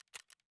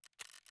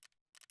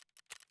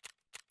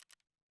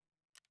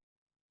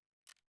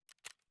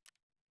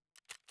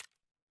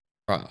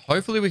 Right,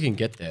 hopefully we can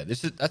get there.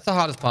 That's the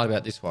hardest part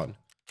about this one.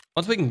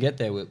 Once we can get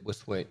there, we're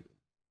sweet.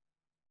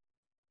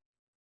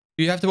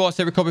 You have to buy a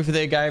separate copy for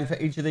their game for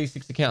each of these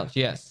 6 accounts.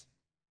 Yes.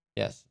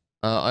 Yes.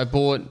 I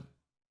bought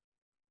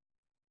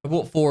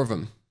 4 of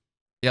them.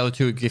 The other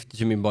 2 are gifted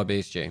to me by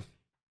BSG.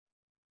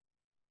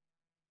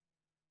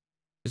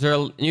 Is there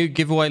a new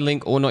giveaway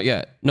link or not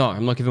yet? No,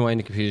 I'm not giving away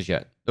any computers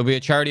yet. There'll be a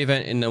charity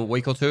event in a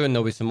week or 2 and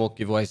there'll be some more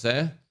giveaways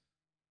there.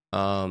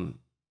 And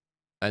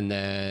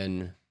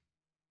then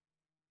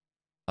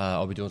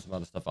I'll be doing some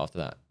other stuff after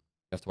that.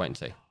 You have to wait and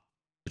see.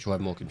 Which will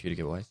have more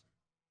computer giveaways.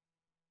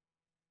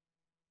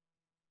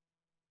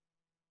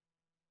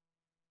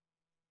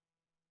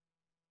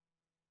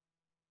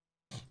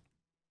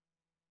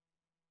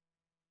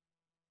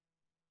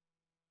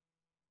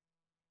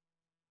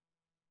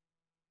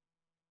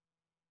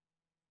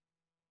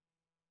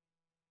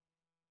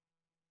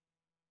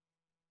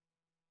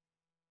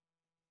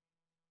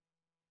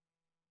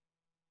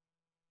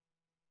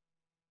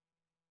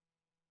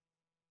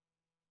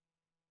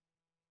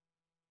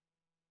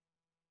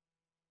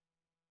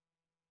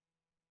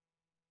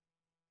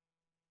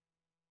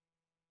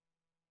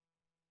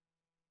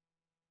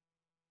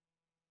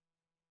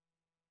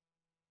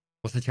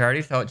 What's the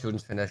charity? Start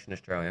Children's Foundation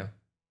Australia.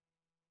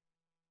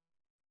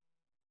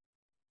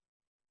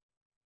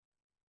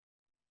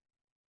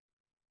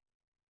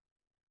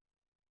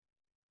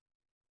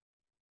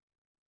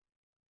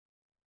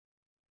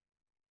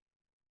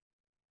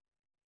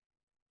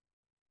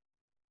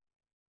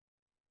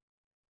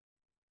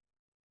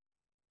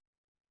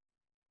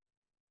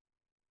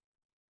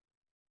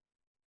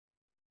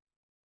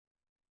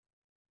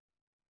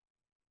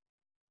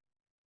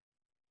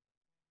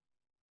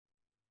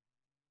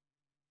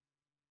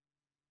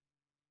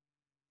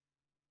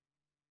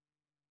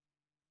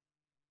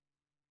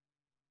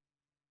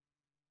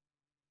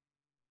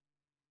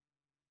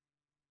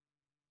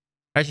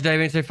 Actually,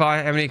 David, so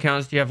far, how many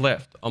accounts do you have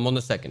left? I'm on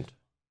the 2nd.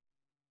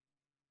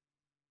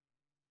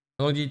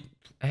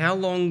 How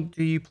long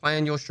do you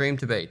plan your stream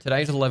to be?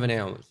 Today's 11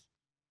 hours.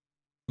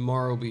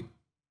 Tomorrow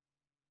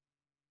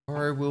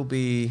will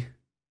be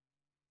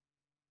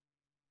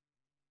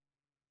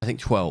I think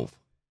 12.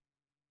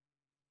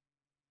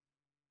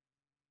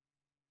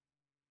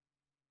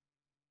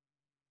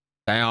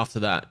 Day after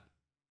that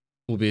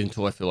will be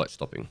until I feel like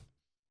stopping.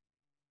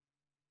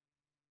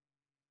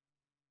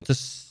 It's a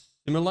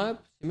Simulab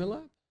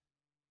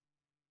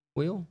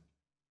wheel.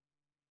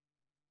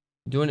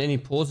 Doing any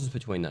pauses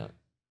between that? What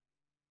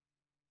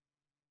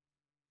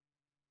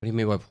do you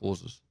mean by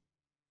pauses?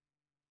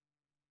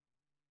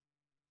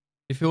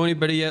 You feel any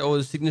better yet, or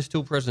is the sickness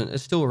still present?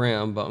 It's still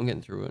around, but I'm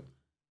getting through it.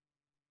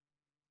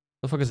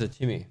 What the fuck is it,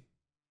 Timmy?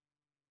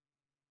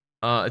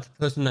 It's a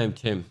person named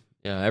Tim.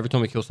 Yeah, every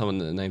time we kill someone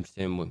that name's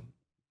Tim, we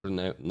put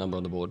a number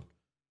on the board.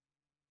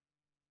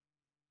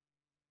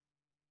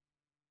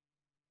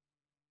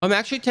 I'm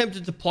actually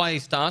tempted to play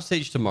Star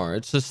Siege tomorrow.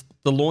 It's just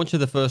the launch of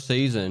the first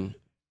season,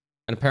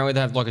 and apparently they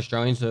have like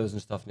Australian servers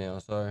and stuff now,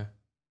 so...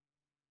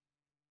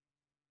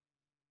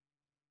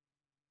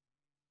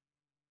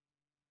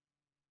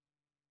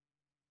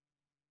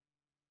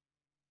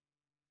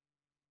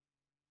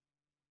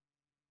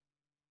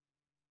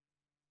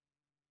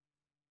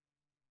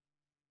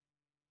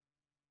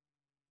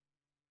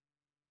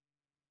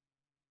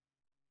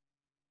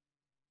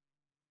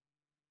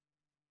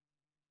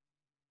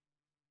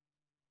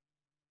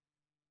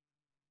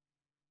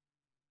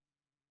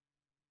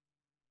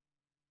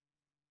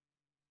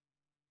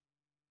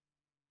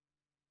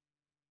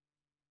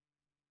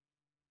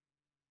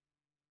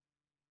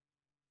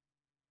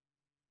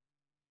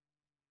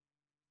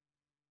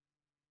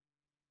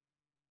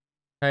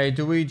 Hey,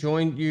 do we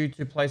join you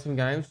to play some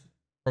games?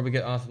 Probably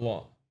get asked a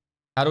lot.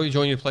 How do we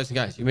join you to play some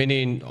games? You mean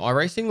in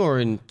iRacing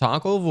or in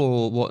Tarkov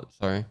or what?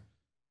 Sorry.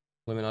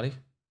 Illuminati?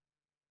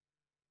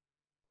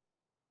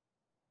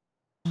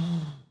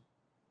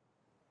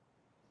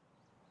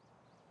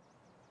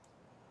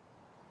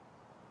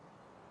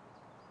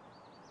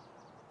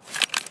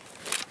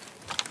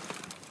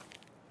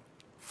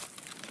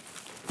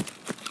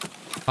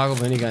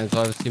 Tarkov mini games, I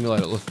have a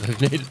simulator list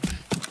if needed.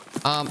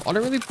 I don't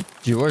really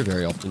duo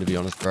very often, to be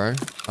honest, bro.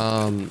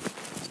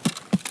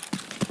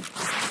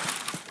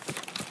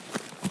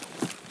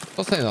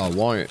 Not saying that I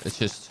won't, it's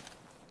just...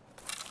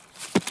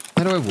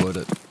 How do I word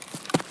it?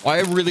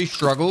 I really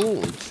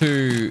struggle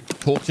to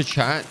talk to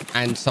chat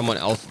and someone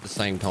else at the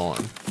same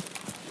time.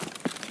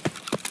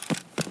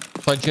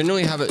 So I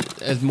generally have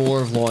it as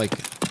more of like...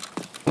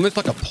 Almost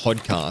like a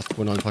podcast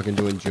when I'm fucking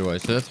doing duo.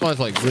 So that's why it's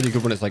like really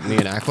good when it's like me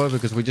and Aqua,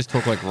 because we just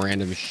talk like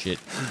random shit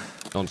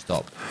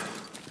non-stop.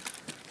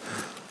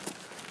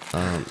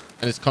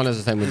 And it's kind of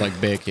the same with like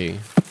Bear Key.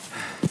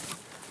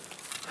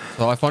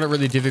 So I find it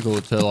really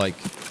difficult to like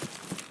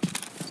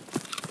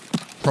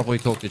properly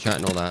talk to chat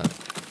and all that.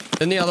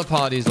 Then the other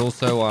part is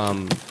also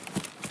my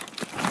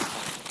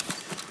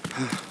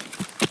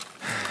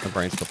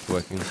brain stopped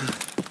working.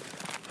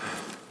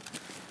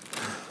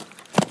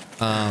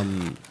 I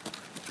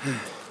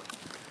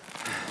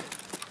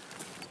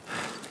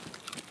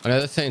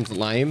know that sounds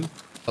lame,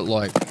 but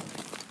like,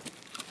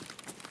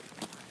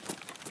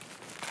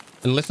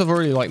 unless I've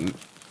already like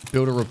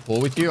built a rapport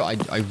with you, I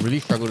really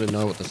struggle to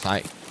know what to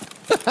say.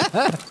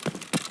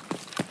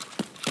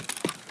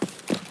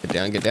 Get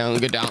down, get down,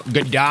 get down,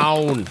 get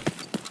down.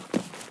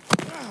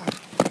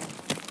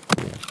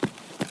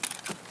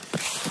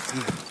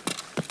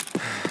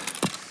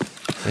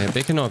 Yeah,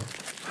 Becky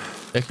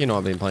and I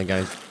have been playing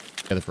games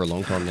together for a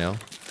long time now.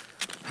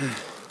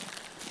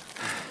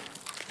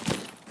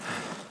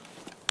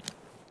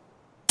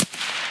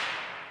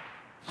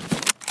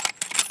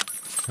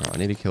 I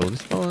need to kill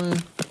this guy.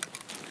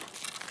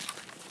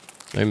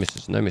 No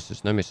misses, no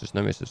misses, no misses,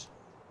 no misses.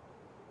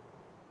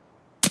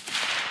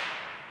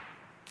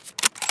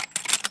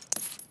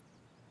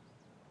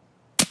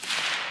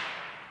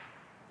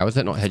 How is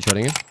that not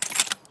headshotting him?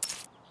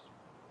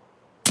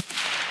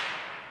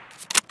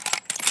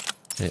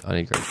 Yeah, I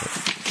need great shot.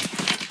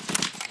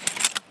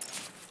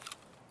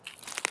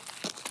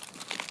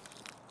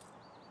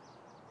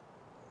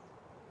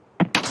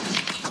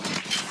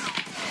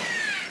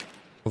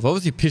 I've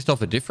obviously pissed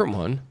off a different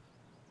one.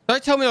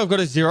 Don't tell me I've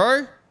got a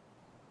 0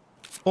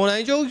 on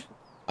Angel.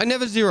 I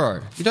never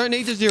 0. You don't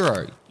need to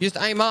 0. You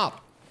just aim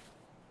up.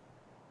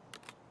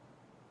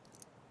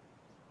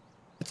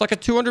 It's like a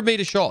 200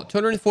 meter shot,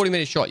 240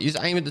 meter shot. You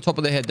just aim at the top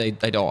of their head, they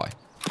die. All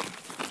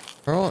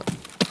right.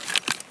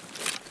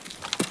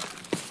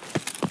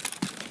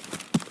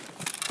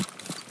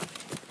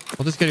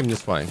 I'll just get him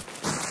this way.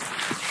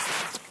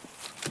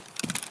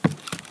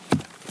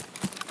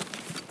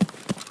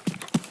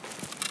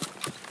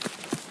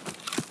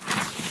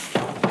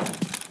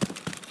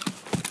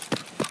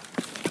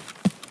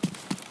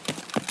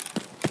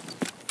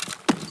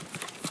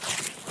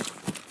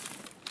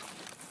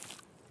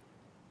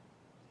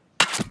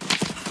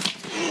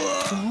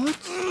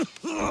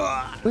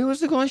 Where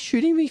was the guy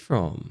shooting me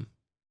from?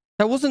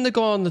 That wasn't the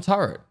guy on the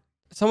turret.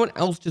 Someone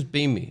else just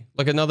beamed me,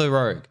 like another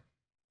rogue.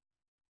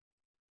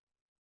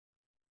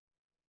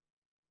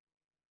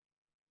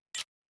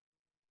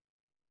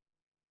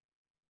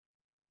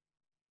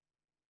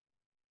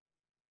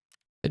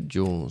 Head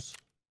jaws.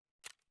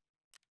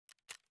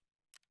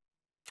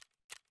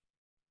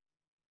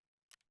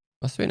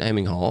 Must have been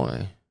aiming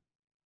high.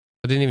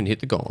 I didn't even hit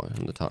the guy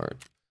on the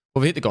turret.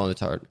 Well, we hit the guy on the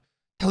turret.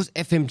 That was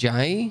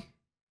FMJ?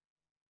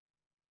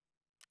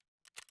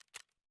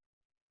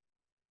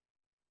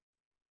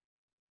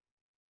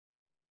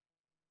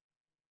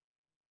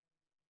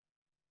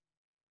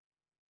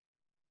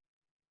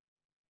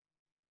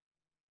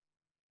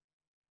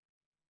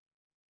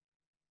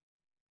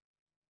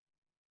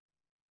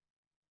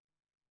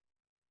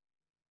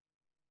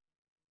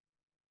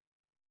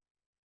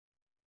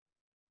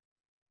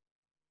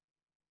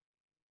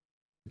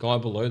 The guy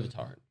below the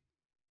turret.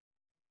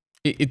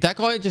 If that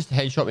guy just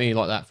headshot me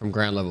like that from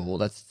ground level, well,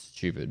 that's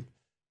stupid.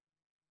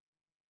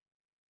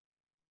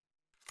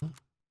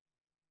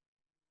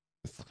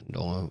 Fucking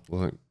die.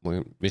 We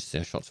won't miss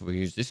our shots if we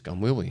use this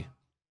gun, will we?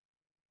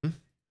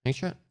 Thanks,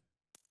 chat.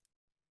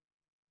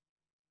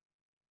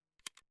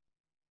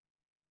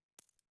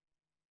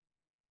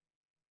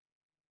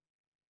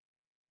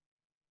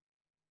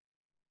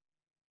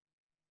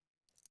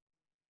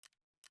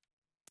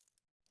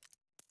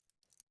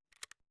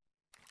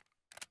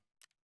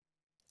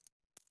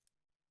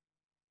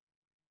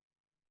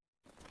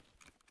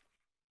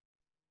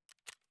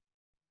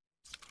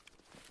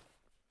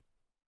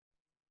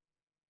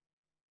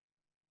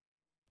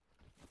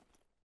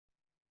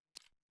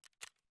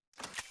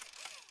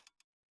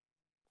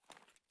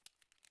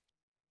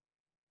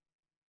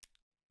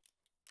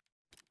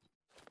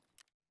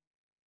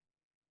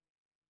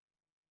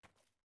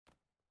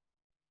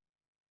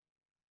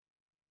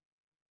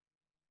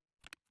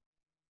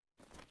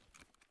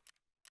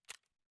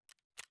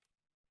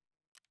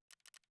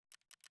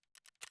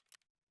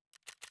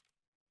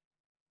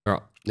 All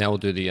right, now we'll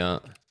do the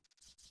ads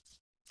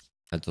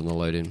on the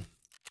load in.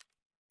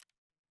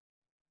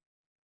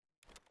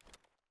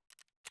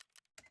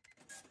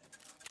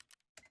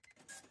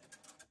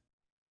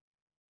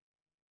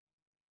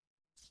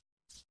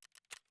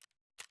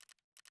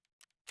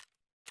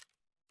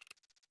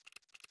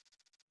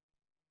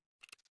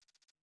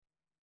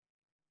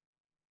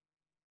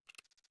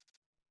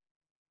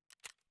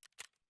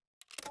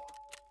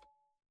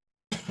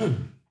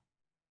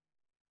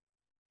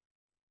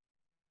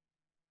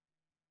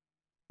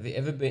 Have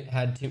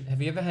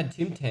you ever had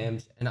Tim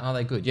Tams and are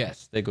they good?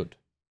 Yes, they're good.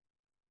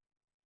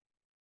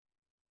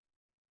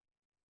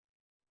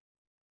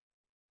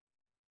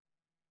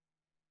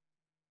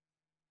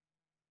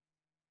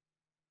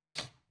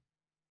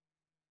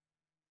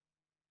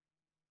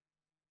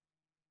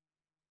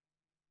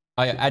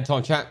 Oh yeah, ad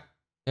time chat.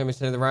 Let me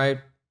send the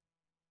raid.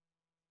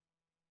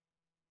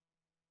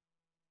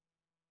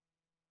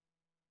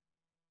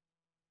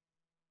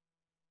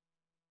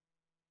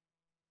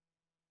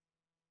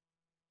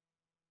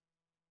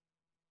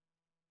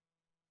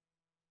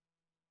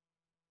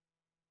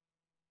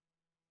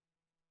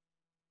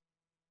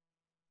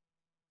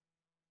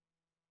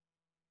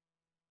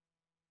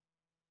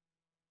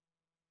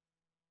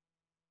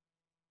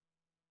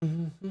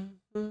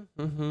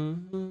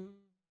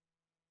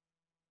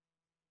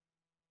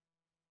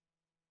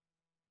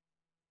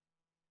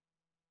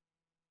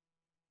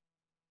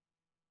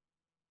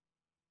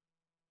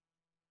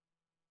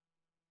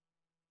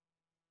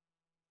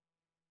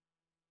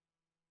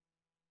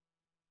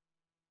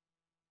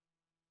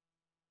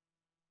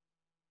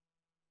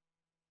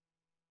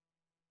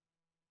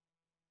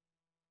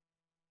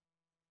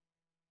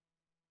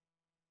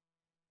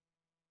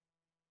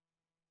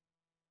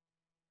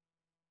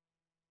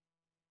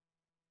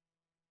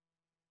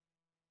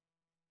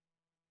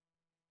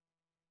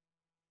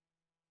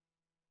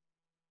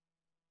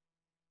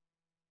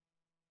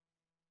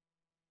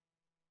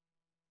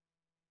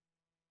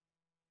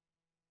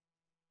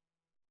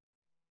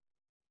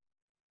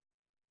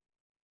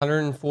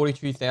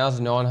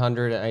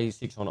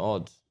 $142,986 on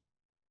odds.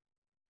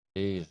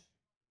 Jeez.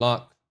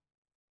 Luck.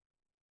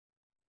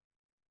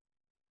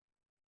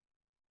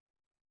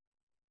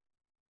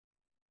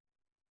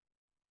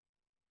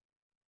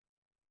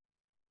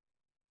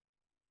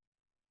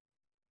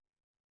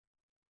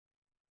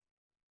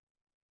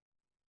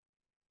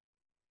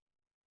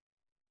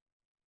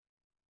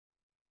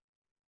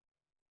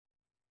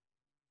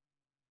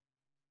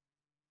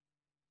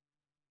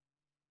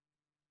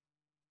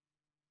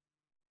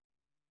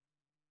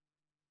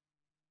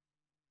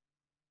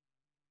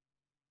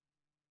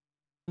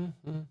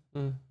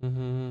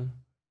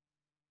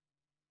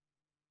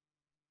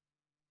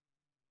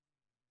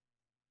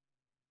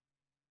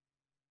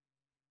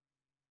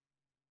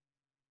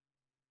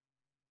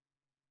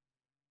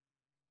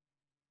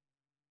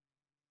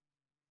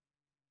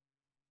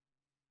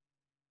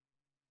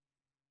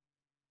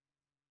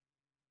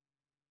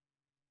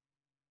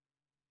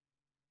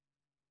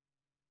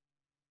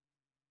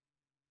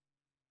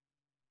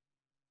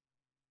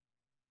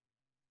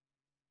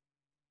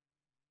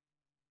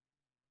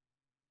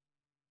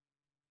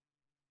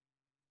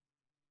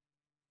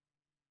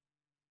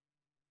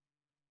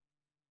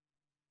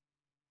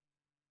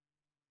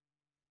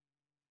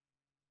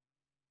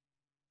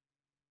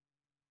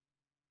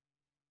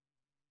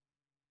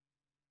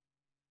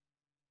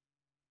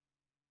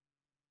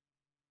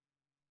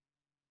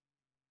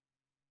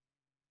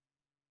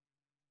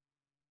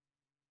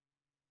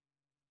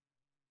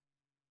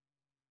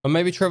 I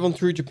may be traveling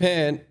through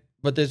Japan,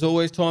 but there's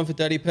always time for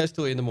Daddy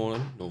Pestily in the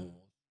morning. No.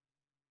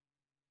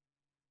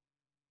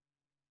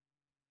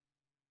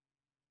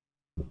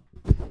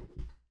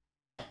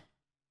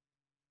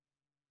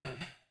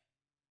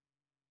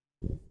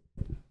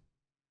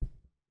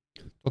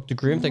 Dr.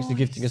 Grimm, thanks for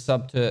gifting a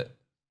sub to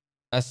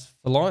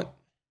Asphalt.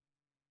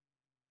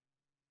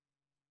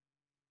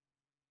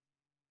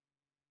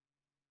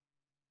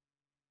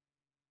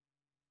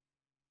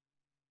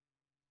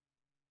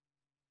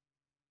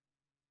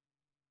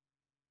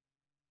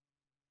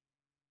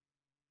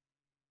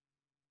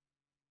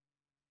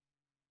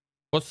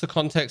 What's the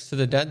context to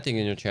the dad thing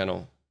in your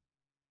channel?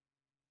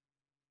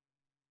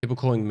 People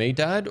calling me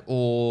dad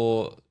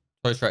or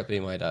Toy Track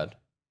being my dad?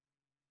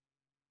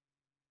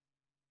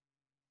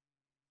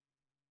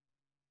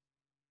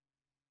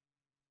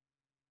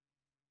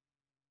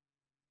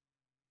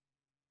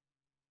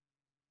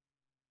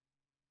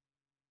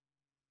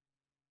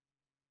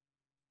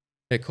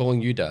 They're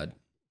calling you dad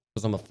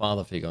because I'm a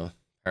father figure,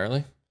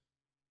 apparently.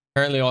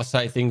 Apparently I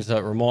say things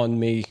that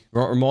remind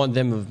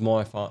them of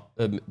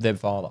their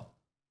father.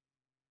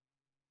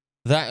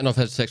 That, and I've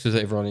had sex with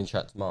everyone in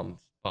chat's mums.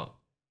 But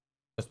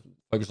let's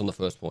focus on the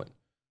first point.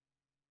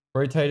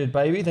 Rotated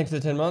baby, thanks for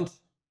the 10 months.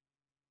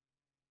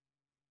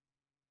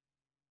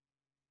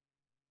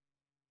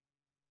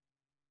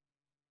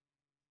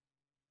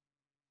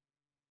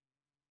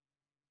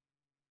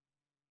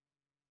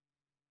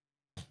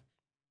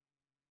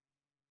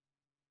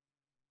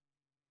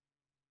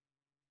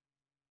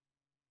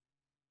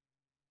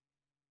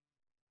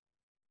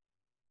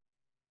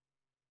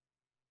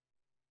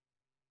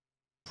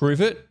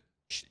 Prove it.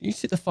 You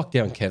sit the fuck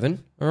down,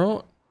 Kevin. All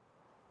right.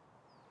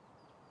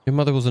 Your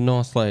mother was a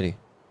nice lady.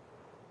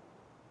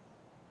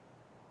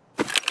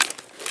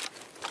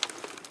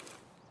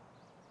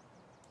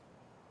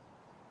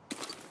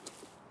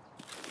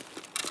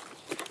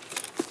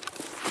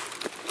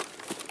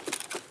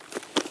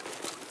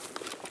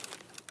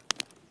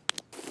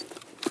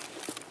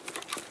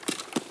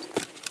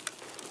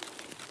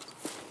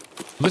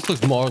 This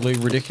looks mildly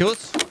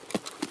ridiculous.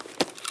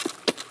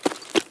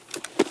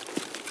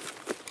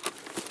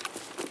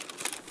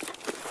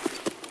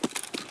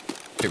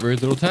 Get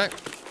rude, little tack.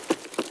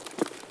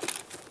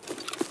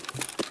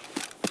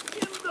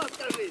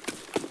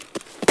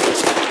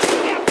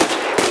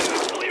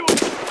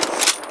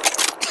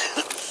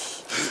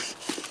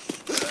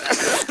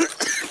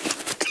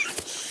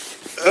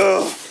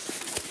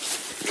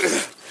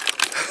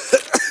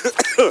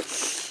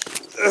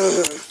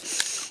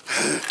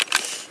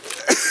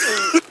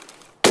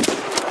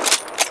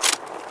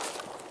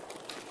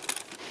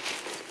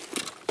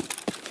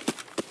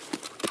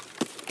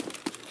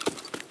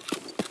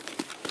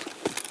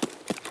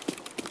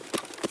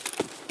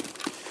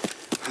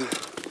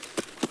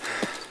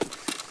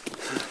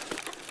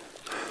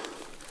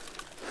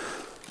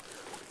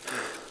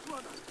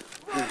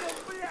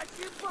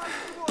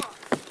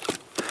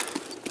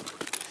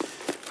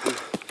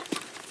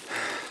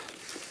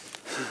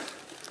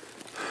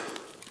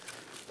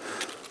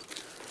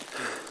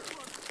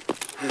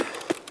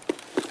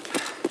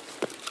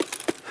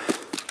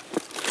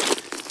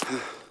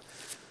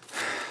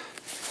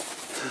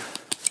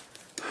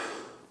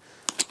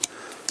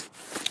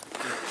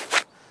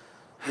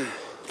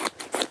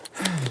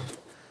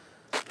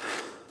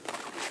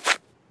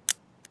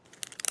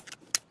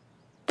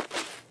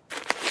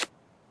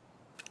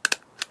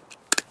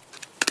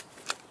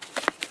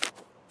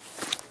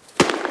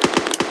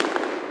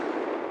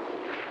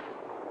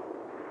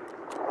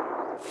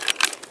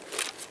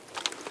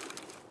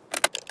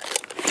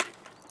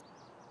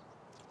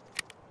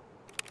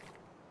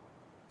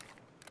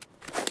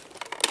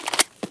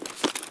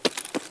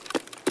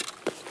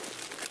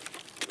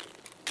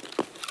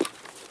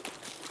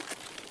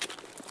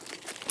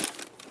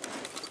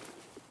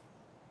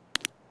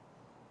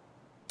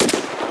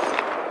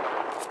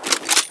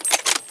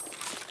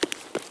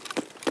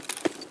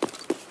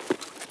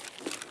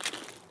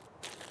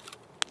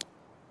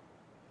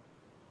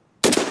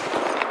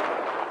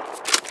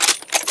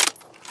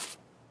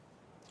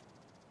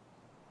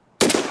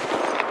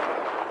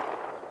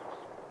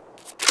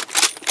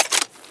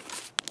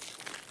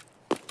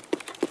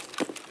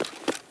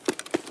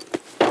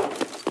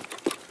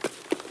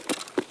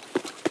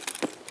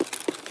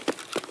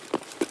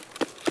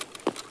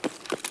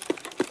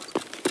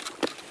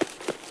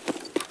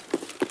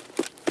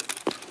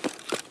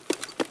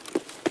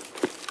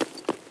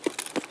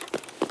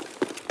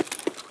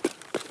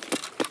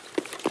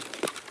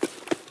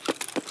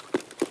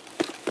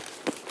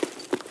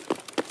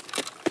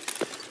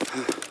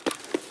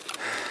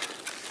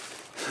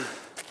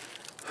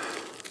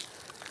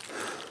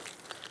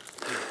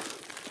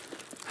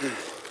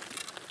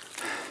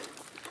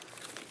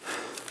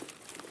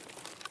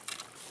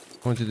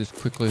 I want to do this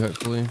quickly,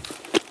 hopefully.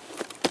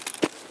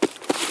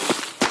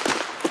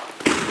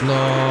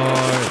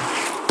 No.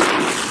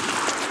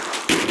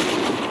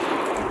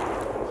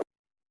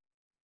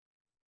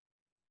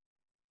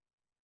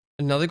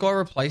 Another guy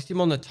replaced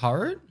him on the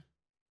turret?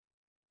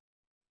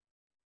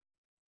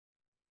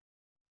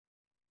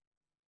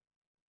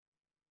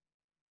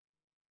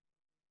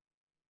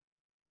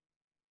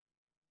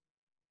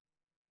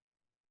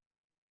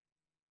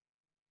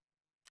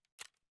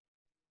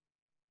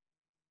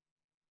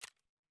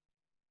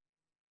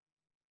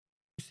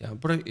 You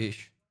sound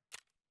British.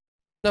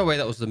 No way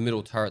that was the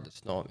middle turret that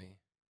sniped me.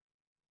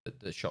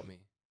 That shot me.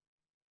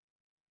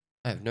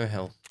 I have no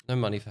health. No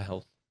money for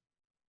health.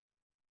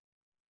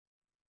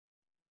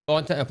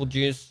 Going to apple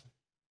juice.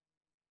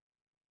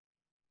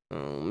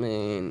 Oh,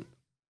 man.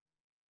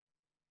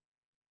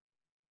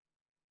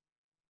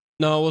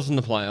 No, I wasn't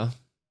the player.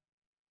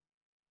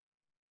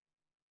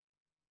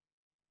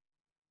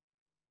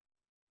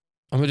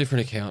 I'm a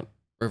different account,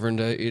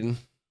 Reverend Eden.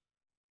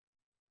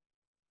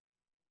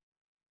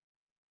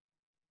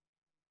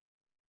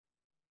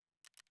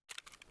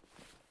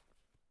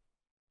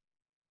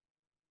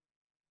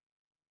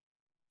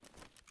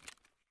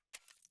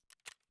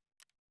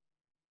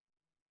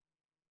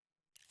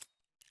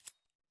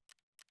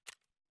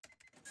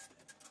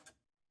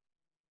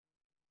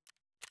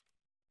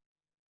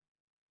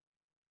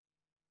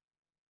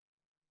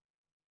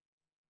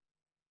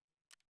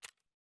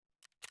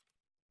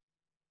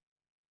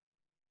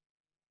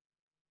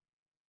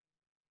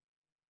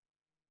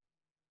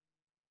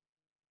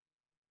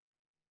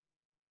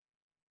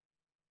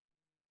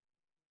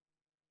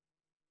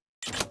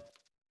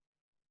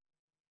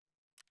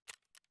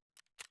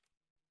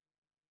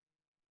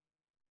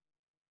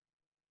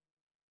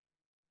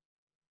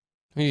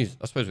 I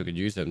suppose we could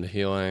use them to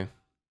heal, eh?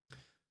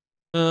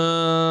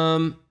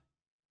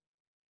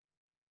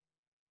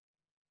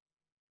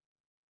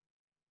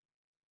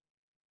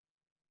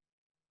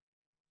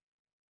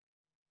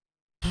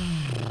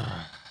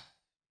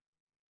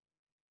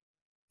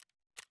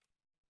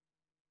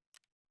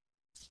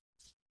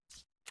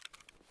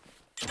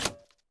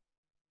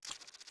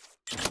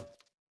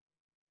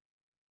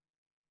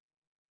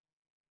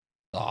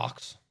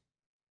 Sucks.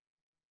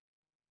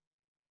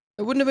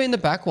 It wouldn't have been the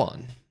back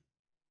one.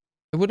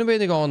 It wouldn't have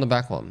been the guy on the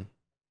back one.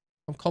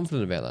 I'm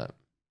confident about that.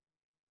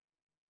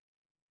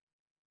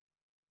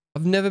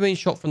 I've never been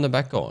shot from the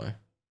back guy.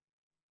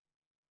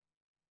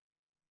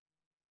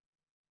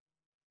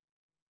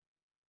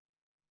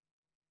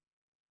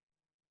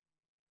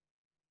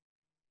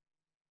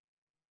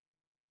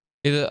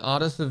 Either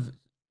artists have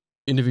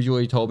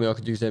individually told me I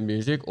could use their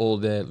music, or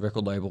their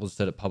record label has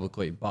said it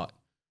publicly. But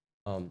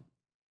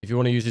if you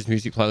want to use this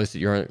music playlist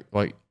at your own,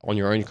 like on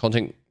your own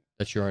content,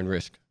 that's your own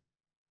risk.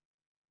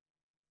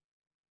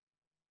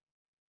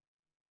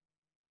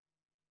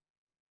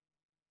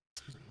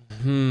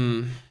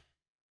 Hmm.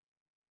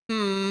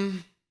 Well,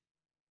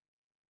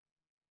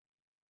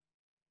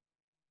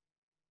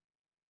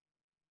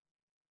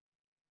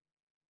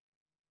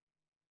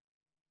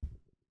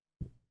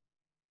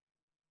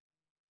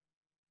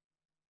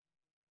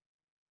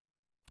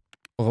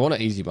 if I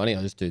want easy money,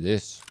 I'll just do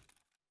this.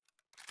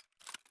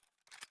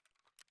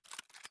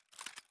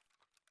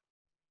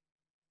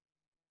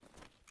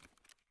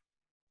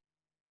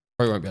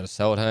 Probably won't be able to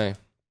sell it, hey?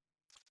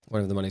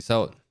 Won't have the money to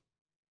sell it.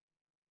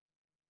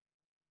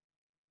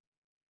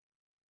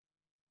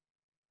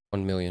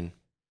 1 million.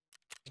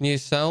 Can you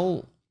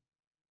sell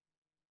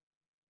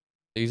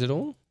these at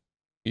all?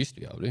 Used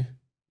to be able to.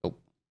 Oh.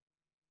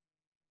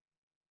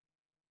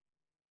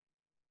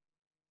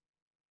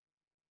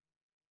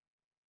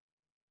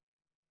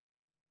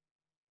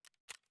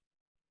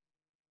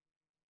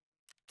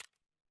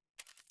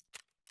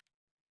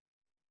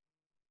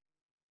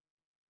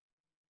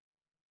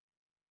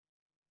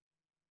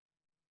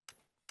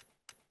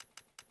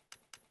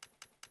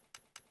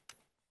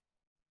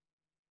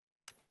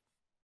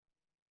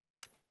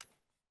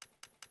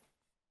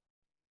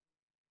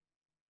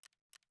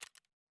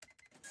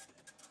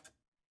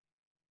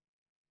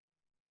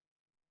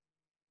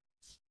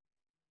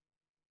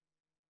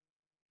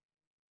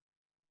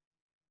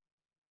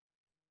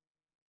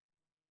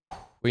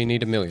 We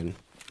need 1 million.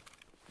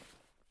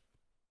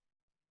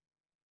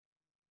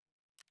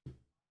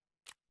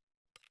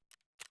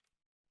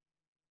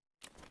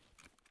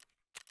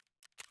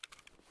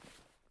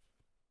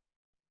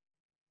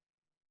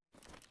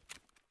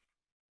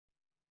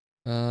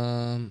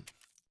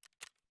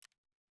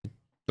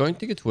 Don't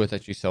think it's worth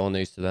actually selling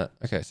these to that.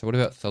 Okay, so what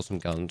about sell some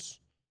guns?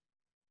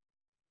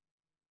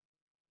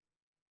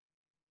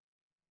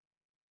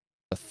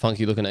 A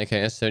funky looking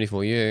AKS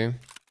 74U.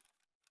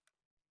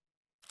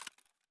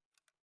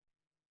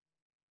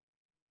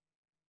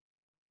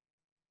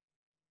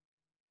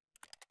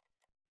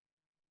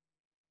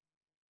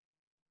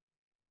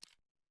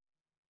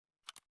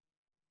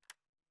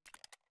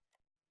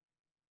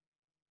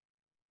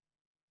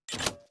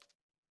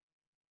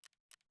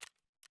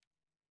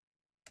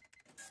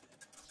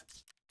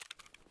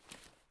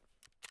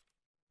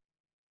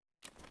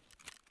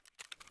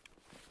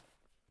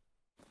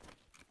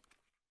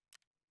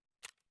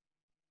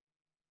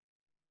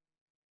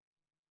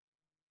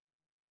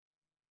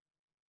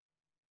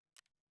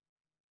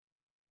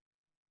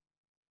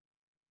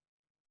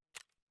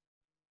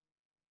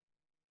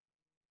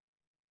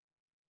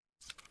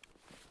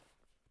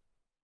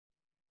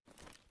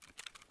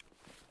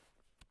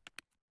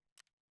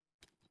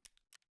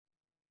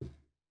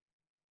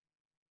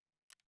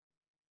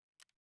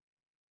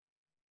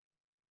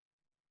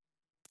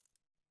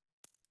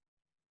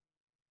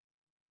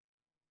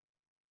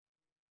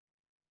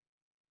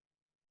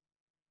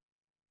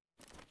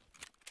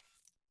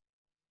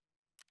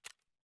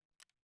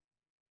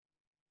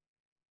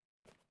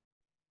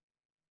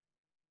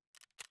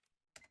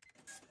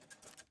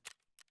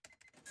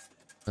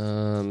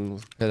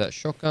 Repair that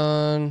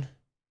shotgun.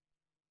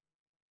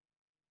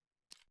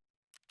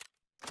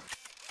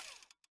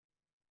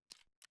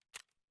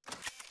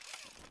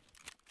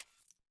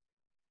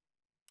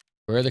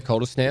 Where are the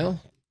coldest now?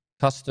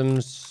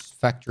 Customs,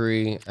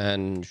 factory,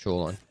 and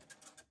shoreline.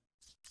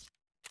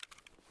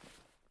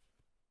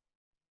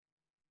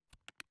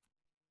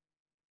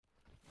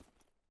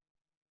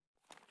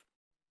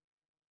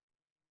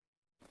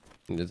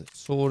 Into the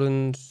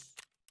Swordens.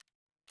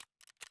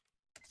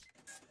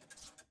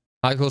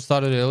 High call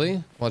started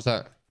early? What's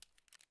that?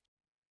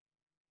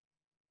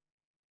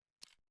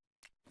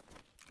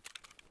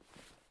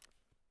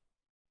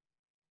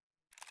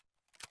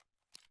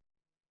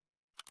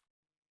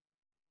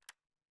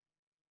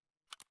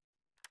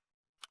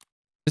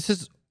 This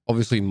is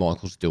obviously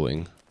Michael's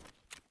doing.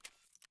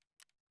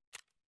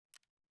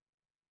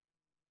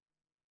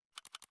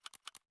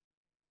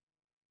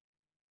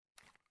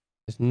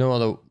 There's no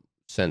other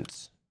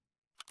sense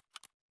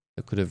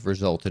that could have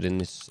resulted in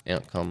this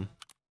outcome.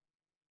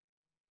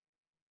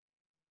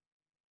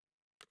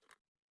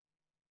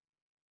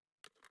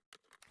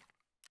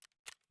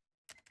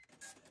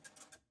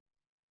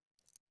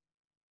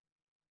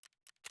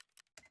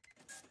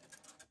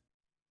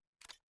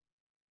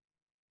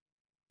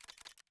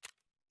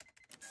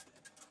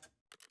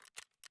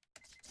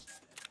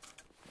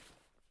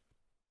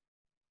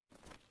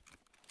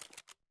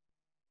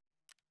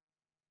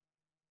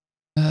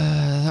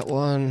 That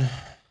one.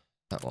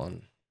 That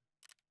one.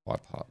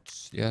 White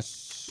parts.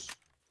 Yes.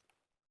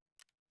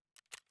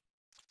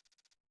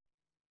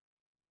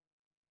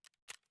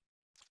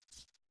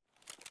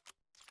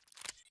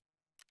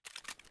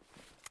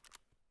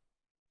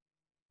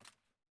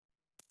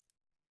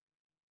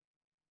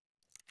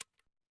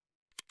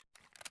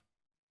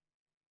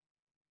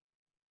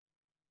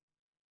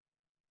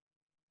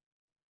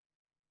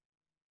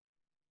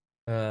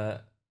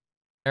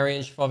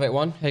 Ariange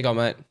 581. How you going,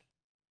 mate?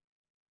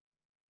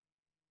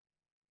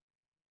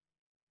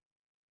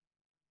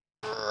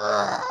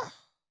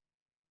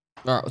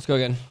 Alright, let's go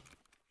again.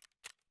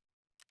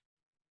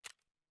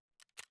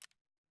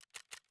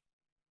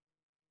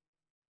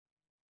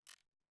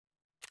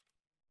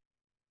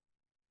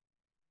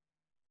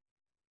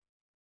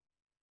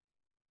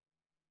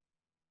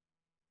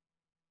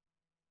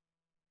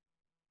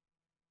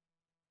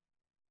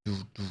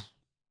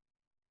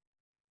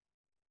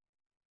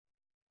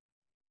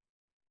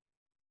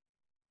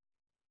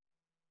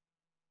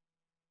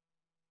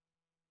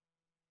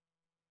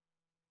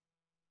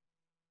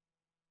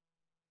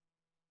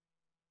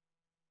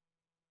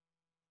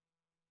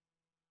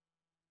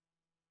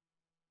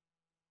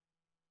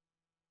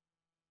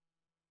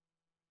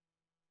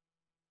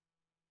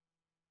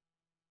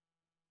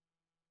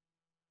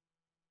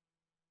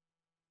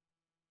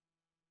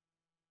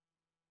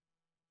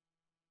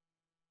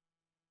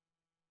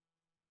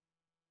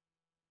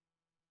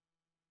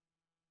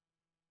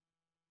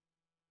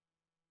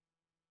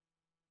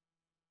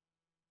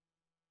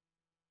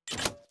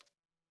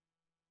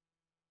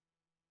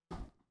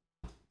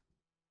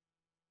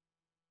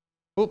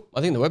 Oh,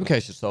 I think the web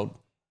case is sold.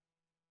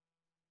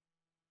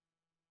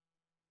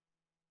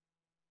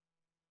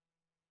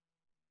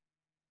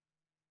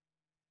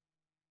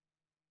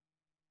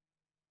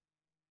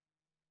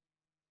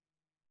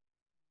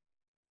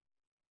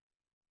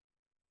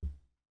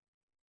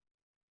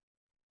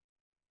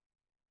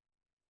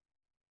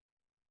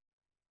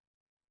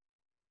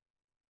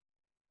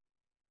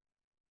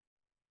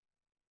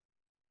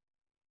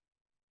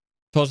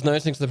 Toz, no,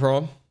 thanks to the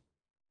prime.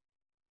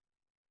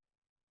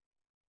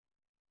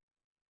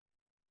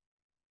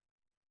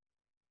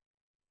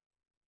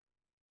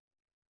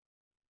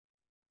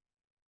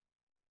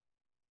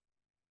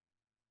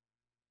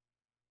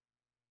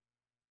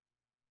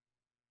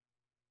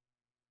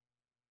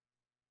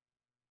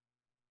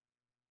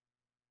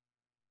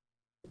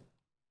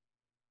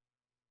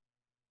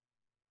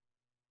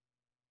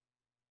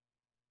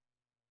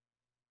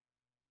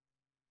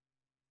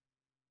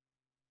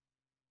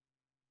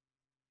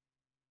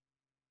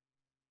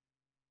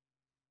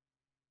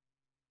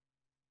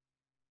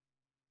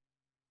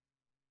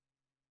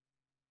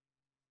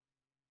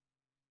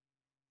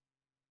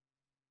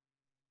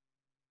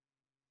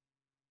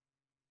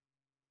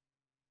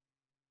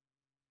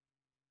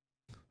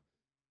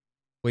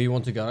 Where you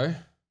want to go?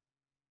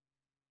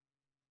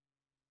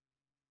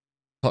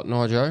 Cotton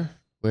Eye Joe.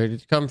 Where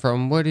did it come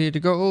from? Where did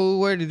it go?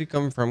 Where did it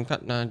come from?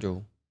 Cotton Eye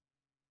Joe.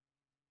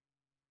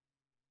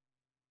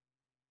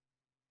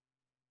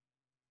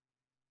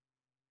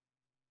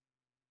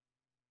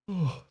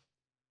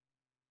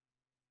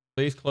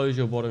 Please close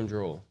your bottom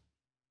drawer.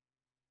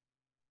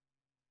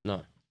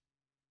 No.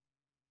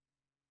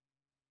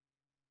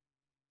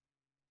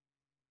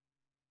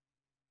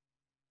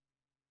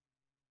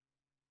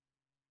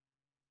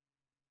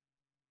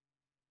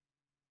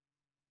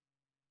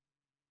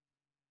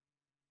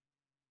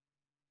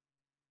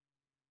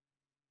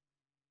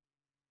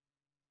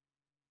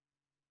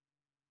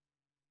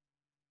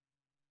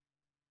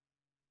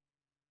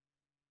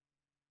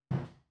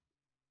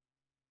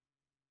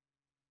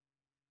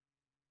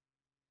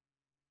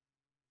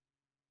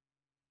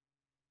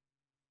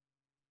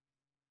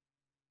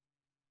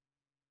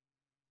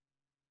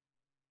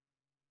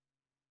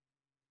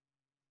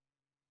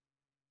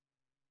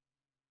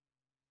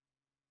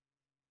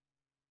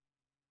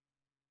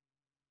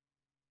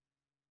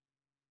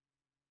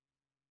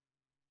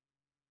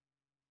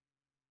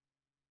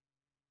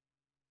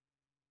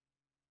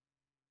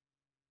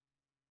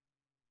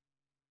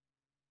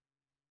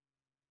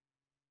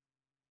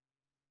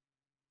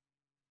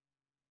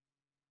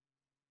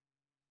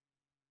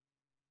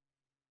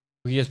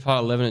 We just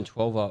part 11 and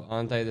 12 up.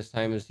 Aren't they the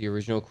same as the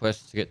original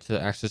quest to get to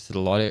access to the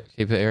light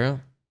keeper area?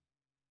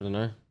 I don't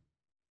know.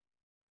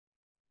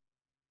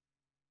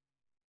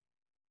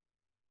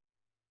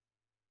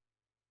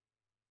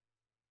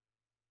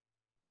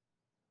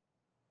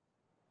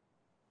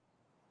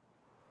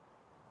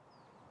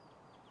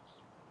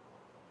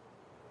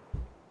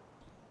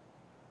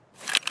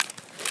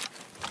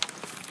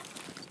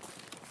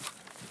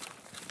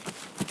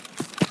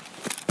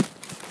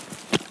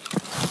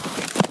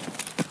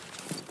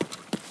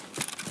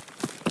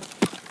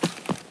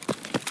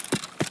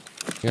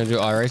 You gonna do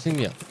iRacing?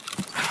 Yeah.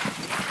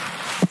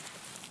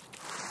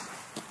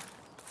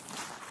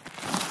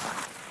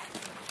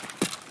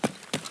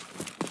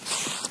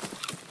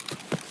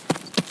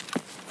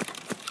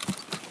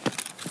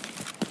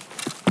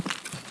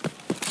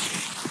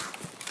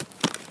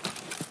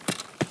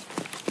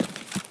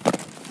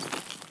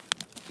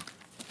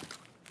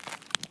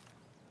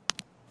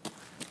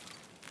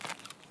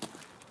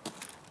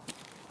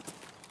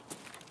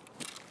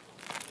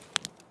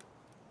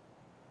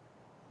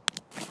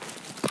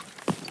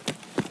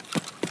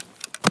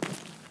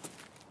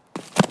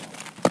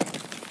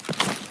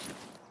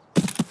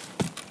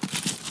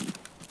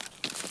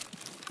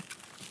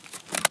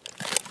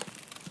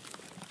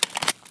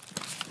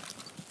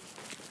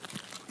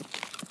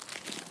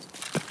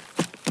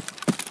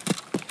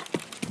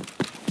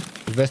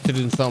 Invested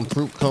in some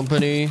fruit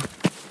company,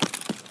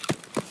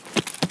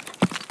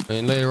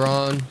 and later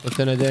on,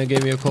 Lieutenant Dan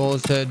gave me a call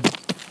and said,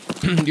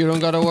 "You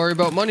don't gotta worry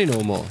about money no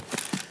more."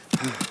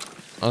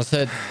 I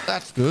said,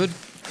 "That's good.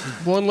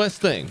 One less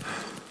thing."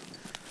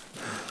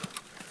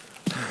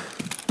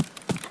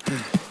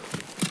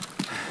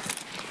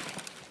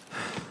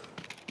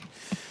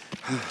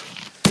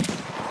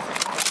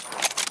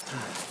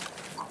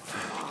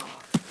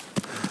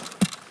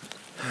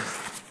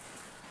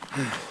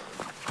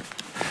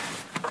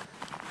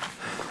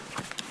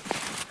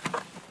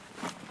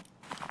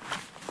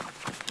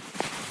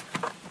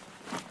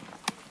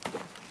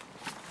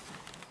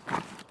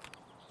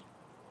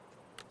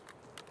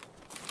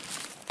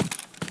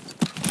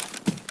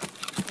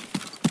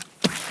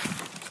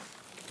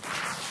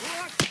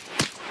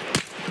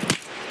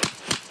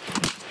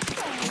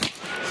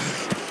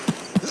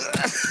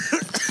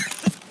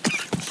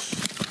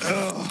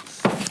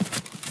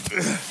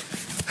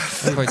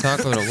 By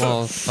taco in a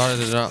while, started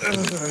it up.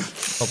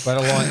 Got better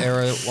light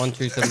error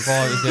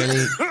 1275. Is there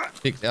any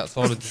fix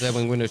outside of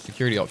disabling Windows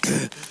security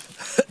option?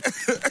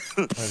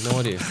 I have no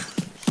idea.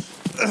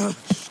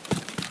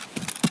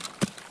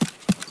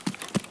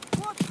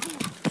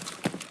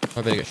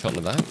 I better get shot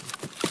in the back.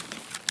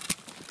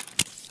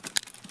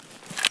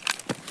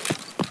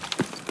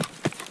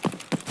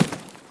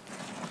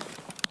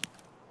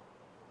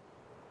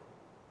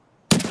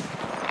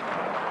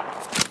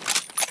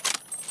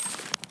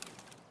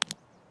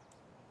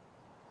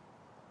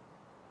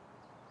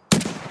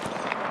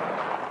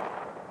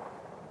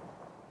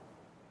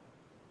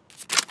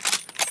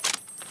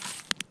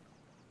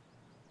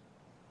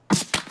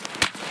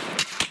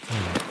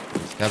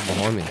 Guy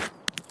behind me.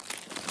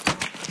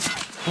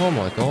 Oh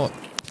my god.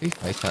 He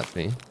face tapped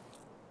me.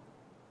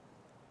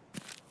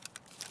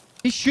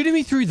 He's shooting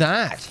me through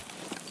that.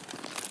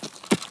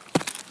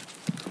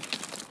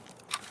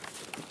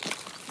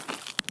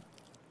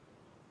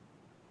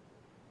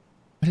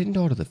 I didn't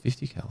die to the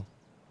 50 cal.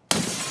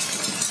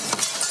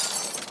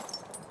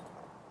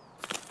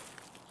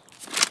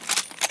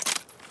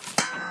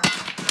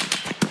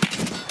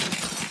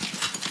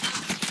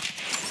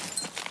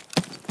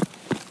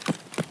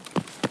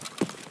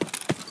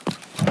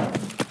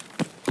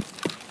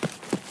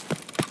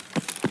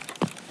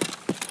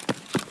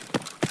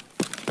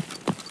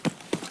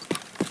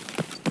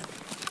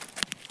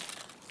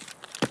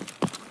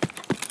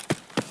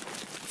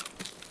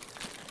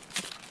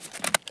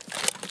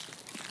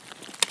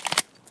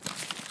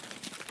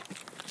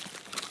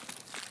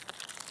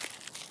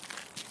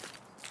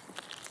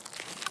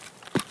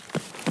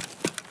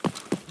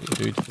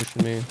 Dude's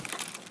pushing me.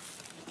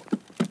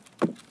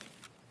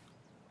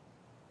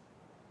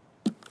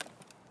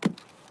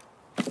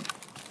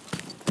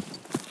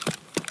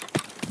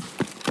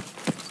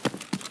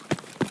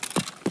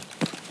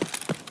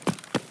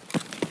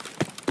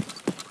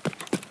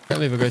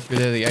 Can't leave it go through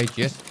there. The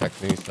AGS attacked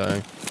me,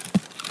 so.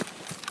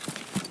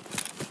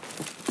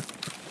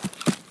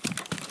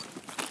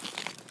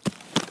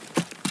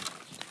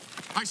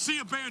 I see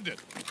a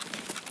bandit.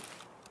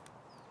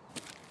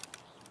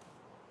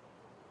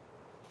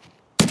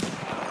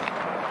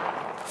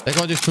 That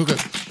guy just took it.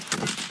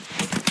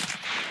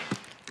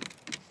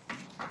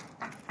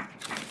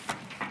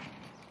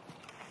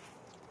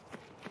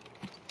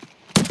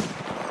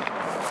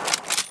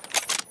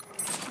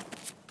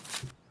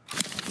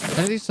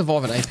 How did he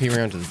survive an AP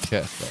round to the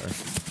chest, though?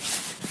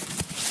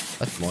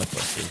 That's my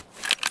question.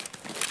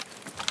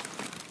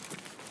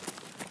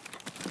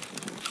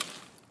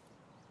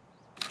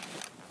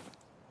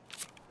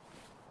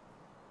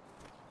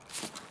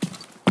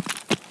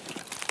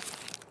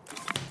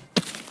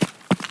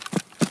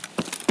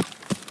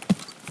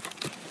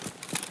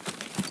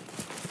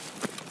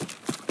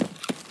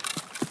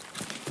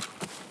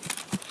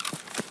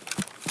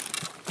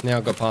 Now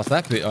I got past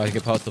that bit, I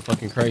get past the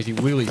fucking crazy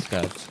wheelie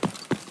scabs.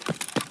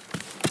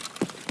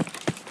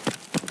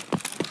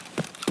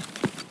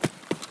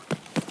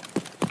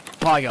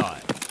 Hi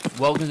guys,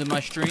 welcome to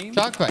my stream.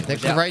 Sharkbait,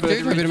 thanks for the Without raid,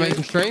 dude. further Hope you had an ado,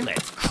 amazing stream.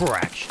 Let's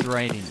crack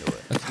straight into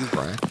it. Let's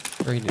crack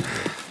straight into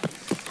it.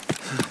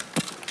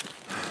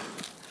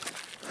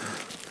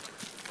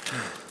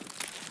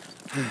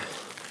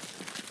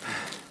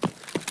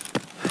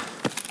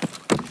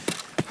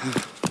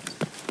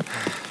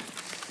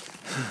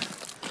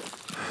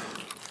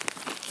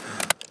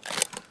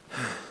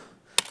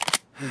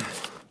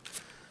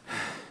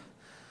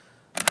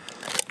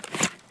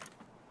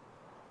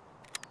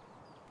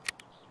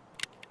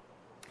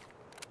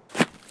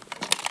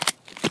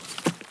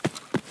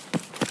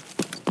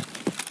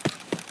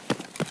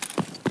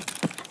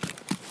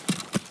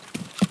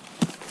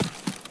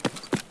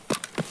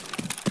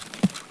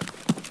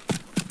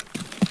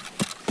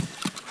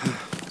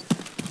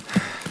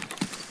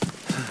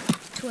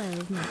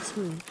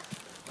 Smooth.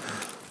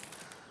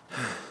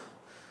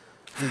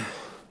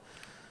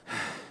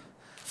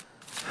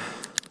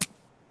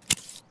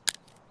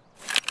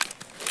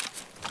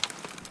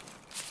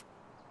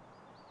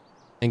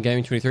 And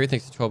Gaming 23,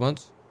 thanks for 12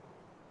 months.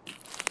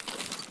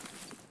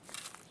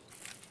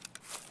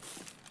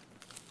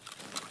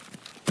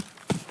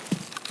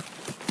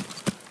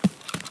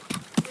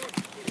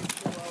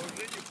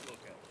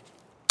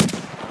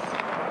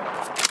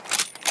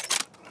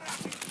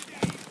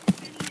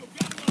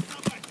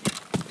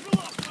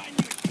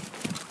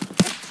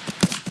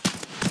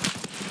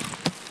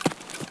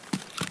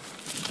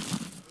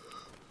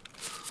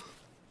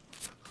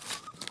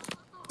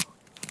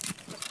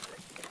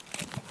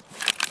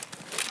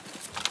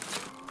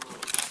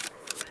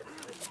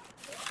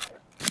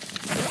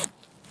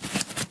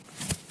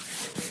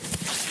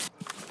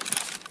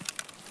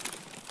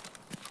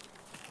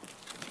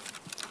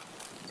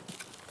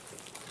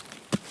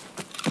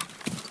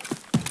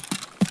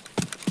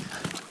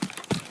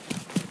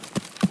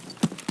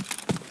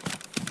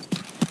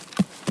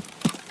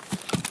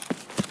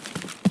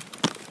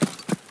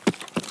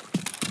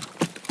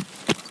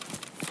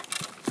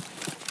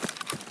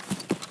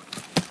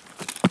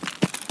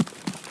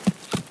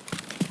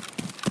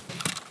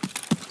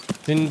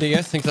 Din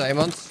DS, thanks for 8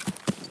 months.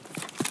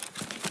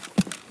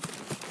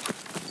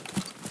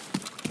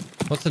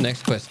 What's the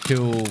next quest?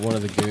 Kill one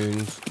of the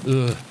goons.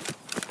 Ugh.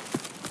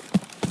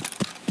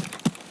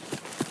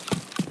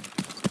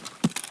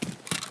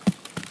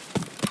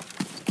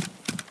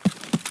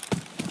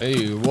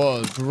 He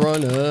was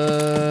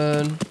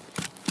running.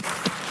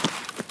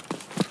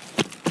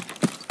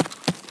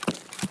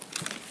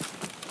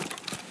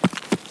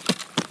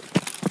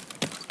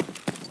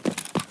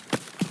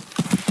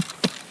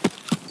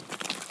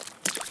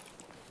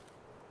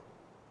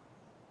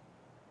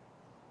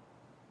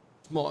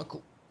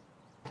 Michael.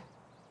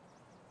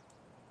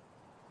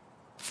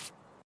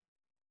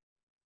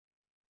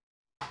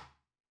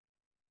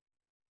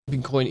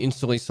 Bitcoin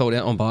instantly sold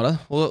out on barter.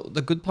 Well,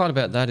 the good part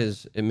about that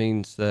is it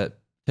means that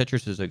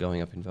Tetrises are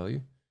going up in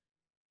value.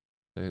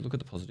 So look at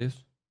the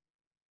positives.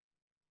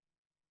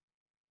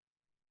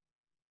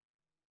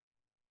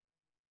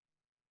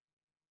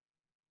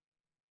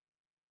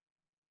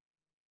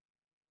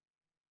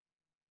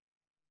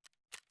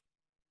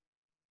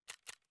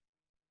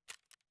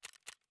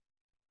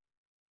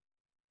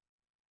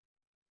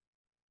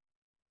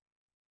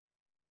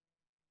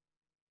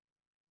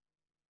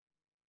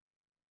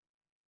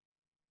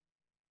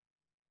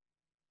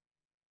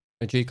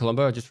 G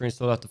Colombo, I just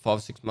reinstalled after 5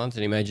 or 6 months.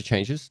 Any major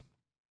changes?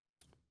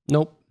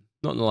 Nope,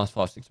 not in the last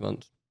 5 or 6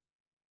 months.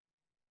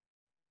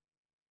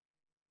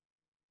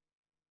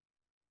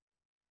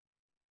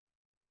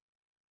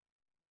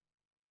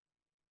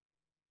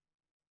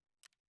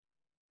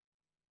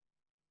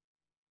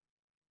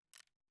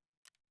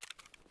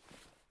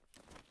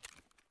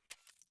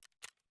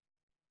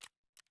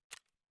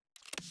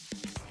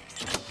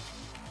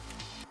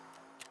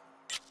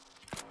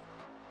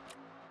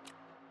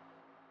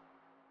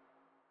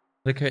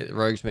 Locate the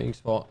rogue's meeting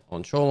spot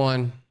on shoreline,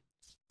 and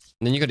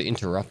then you got to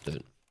interrupt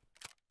it.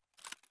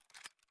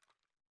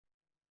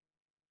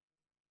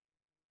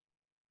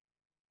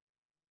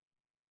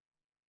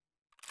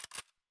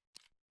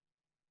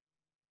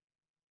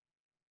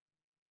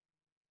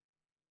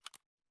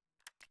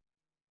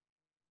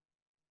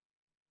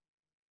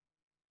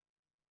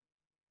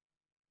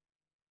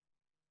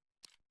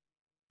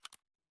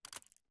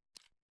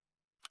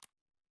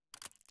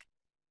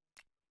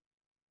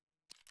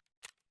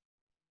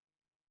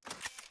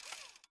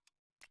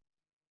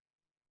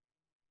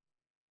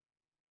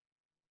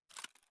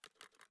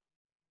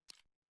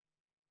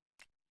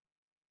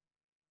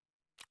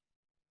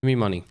 Give me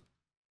money.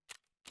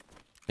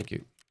 Thank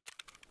you.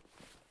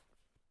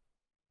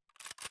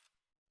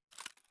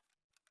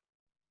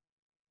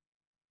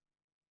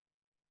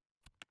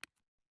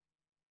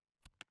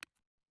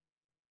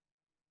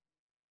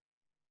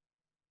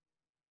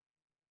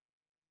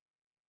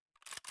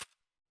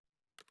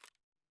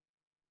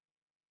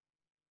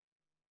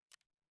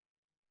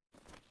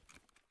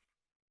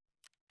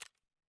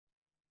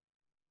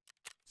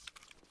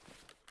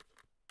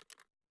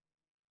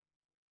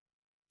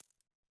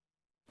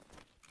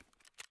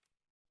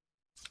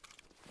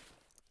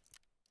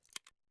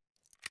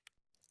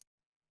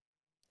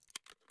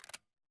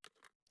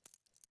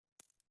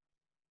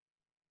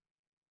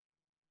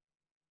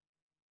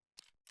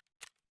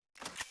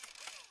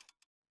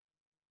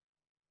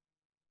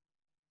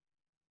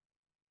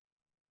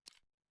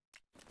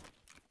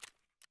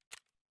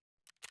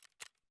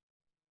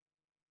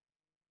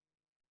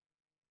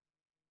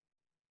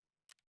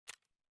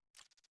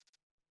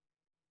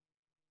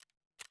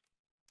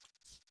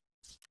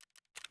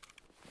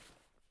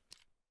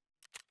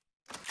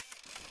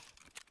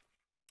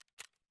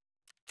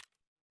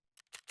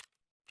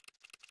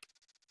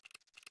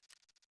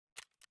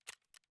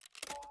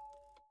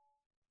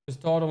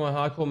 Just died on my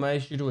hardcore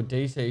maze due to a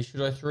DC.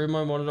 Should I throw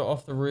my monitor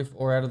off the roof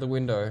or out of the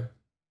window?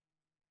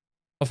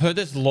 I've heard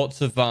there's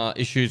lots of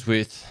issues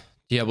with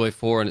Diablo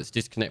 4 and its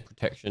disconnect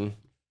protection.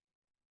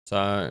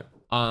 So,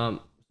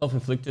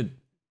 self-inflicted.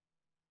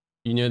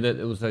 You knew that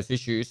there was those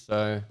issues,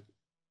 so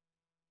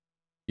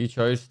you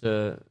chose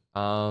to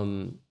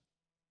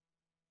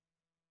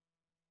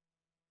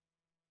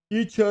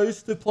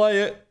play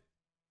it.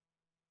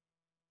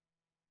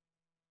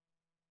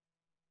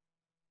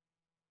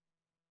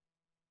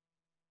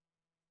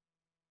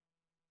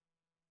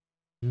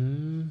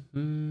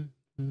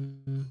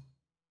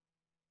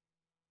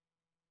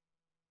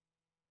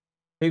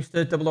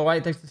 Heapster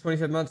 008, thanks for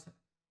 27 months.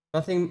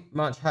 Nothing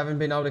much, haven't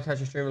been able to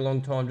catch a stream in a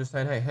long time. Just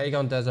saying, hey, how you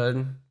going, Daz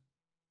Odin?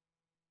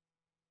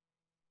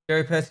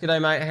 Gary Pest,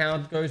 g'day, mate. How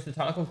goes the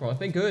Tarkov It's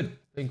been good.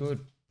 Been good.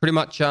 Pretty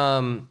much,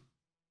 I'm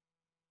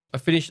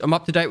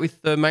up to date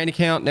with the main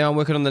account. Now I'm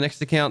working on the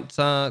next account,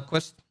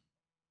 quest.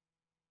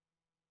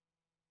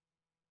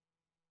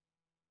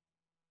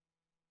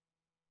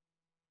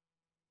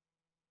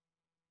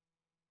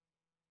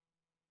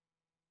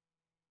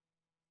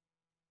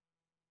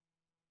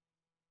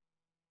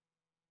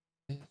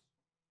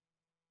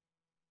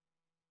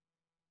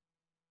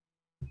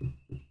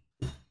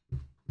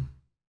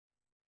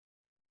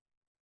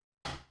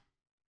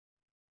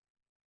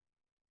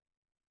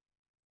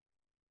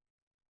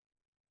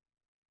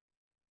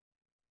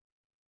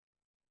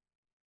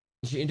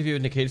 Is your interview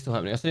with Nikita still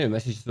happening? I sent him a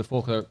message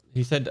before. 'Cause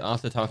he said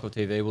after Tarkov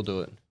TV we'll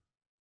do it.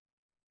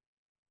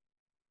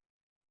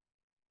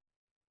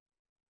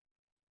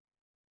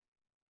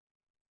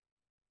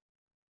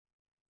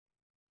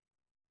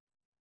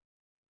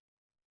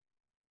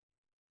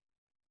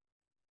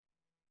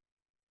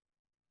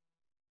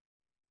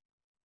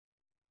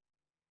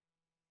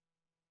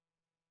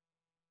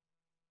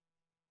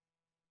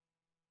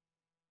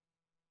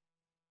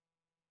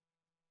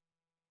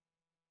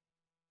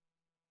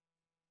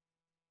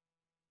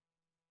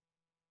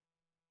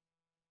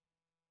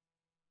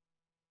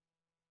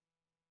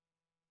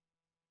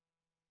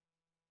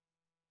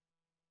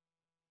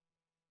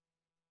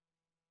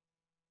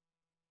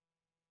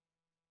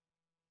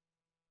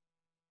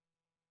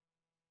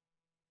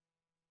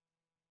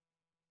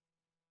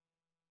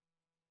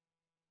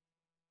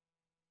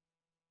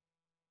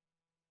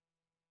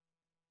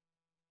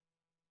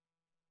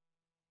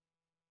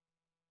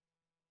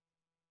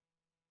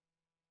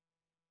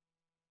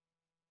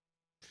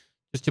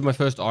 Just did my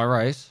first I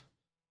race.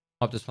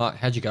 Up to Spark.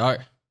 How'd you go?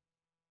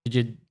 Did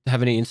you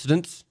have any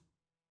incidents?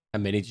 How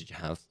many did you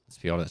have? Let's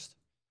be honest.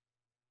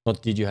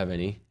 Not did you have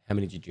any. How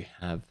many did you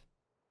have?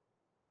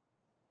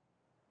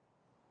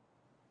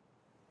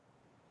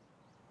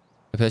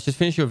 Okay, let's just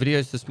finish your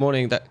videos this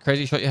morning. That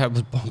crazy shot you had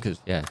was bonkers.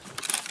 Yeah.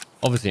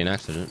 Obviously an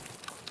accident.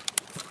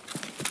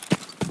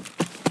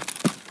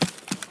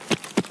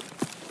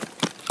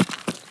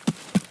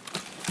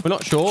 We're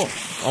not sure.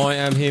 I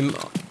am him.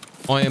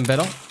 I am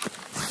better.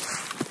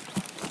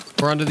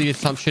 We're under the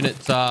assumption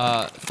it's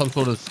some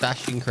sort of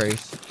stash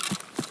increase.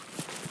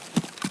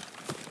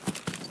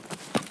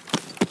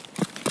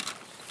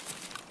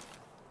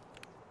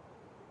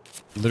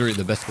 Literally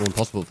the best one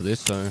possible for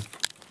this, so.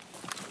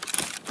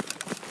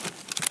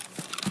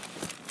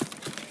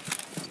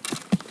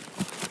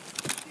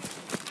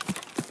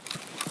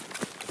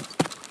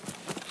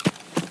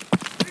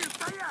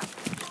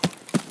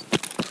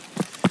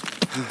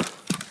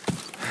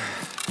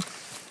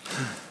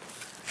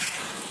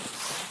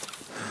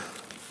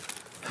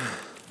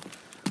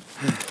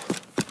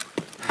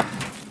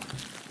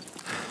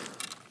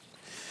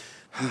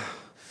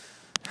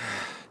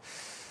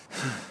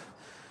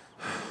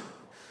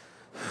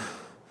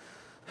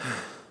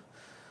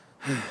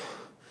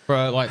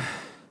 Bro, like,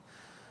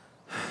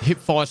 hip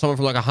fire someone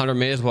from like 100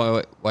 meters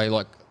away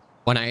like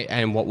 180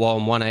 and while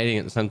I'm 180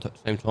 at the same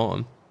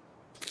time.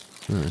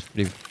 Oh, it's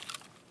pretty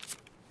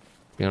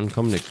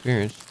uncommon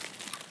experience.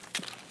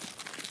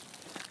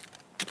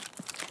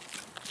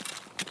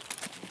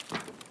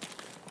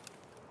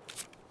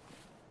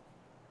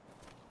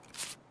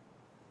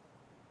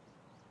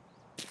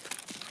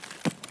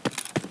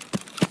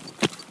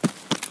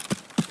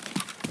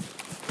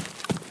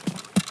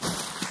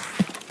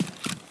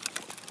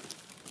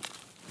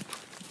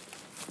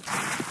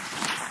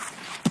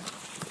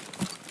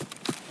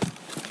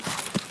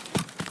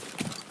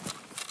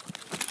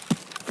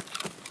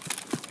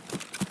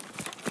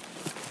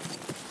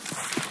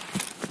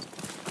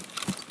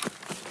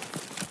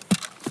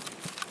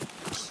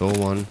 Saw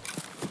one.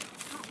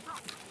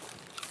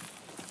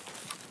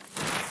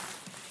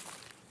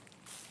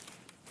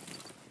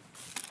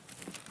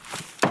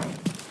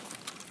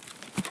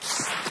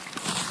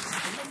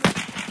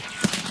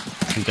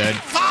 I'm dead.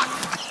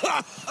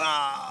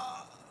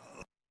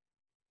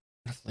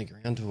 Let's link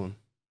around to him.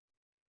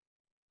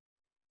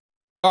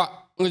 Alright, I'm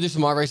gonna do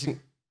some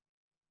iRacing.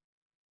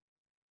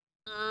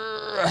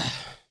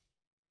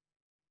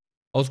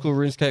 Old school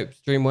RuneScape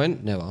stream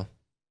when? Never.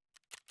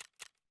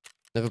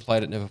 Never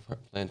played it, never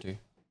plan to.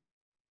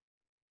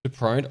 The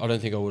prone, I don't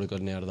think I would have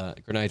gotten out of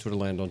that. Grenades would have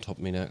landed on top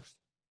of me next.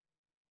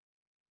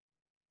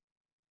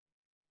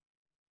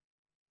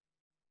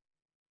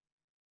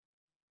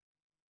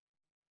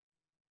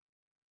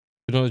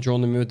 Could not have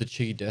drawn them with the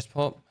cheeky desk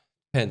pop.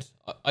 Depends.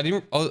 I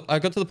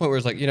got to the point where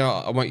it's like, you know,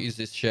 I won't use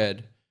this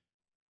shed.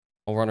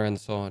 I'll run around the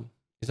side.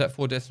 Is that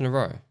 4 deaths in a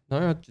row?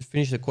 No, I just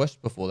finished the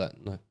quest before that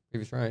in the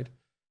previous raid.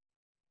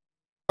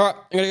 All right,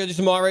 I'm gonna go do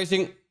some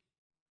iRacing. I'm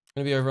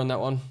gonna be over on that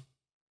one.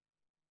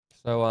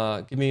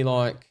 So give me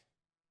like,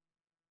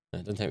 no,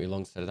 it doesn't take me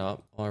long to set it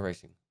up.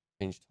 iRacing,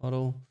 change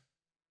title.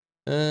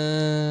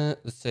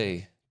 Let's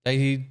see.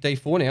 Day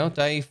 4 now.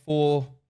 Day 4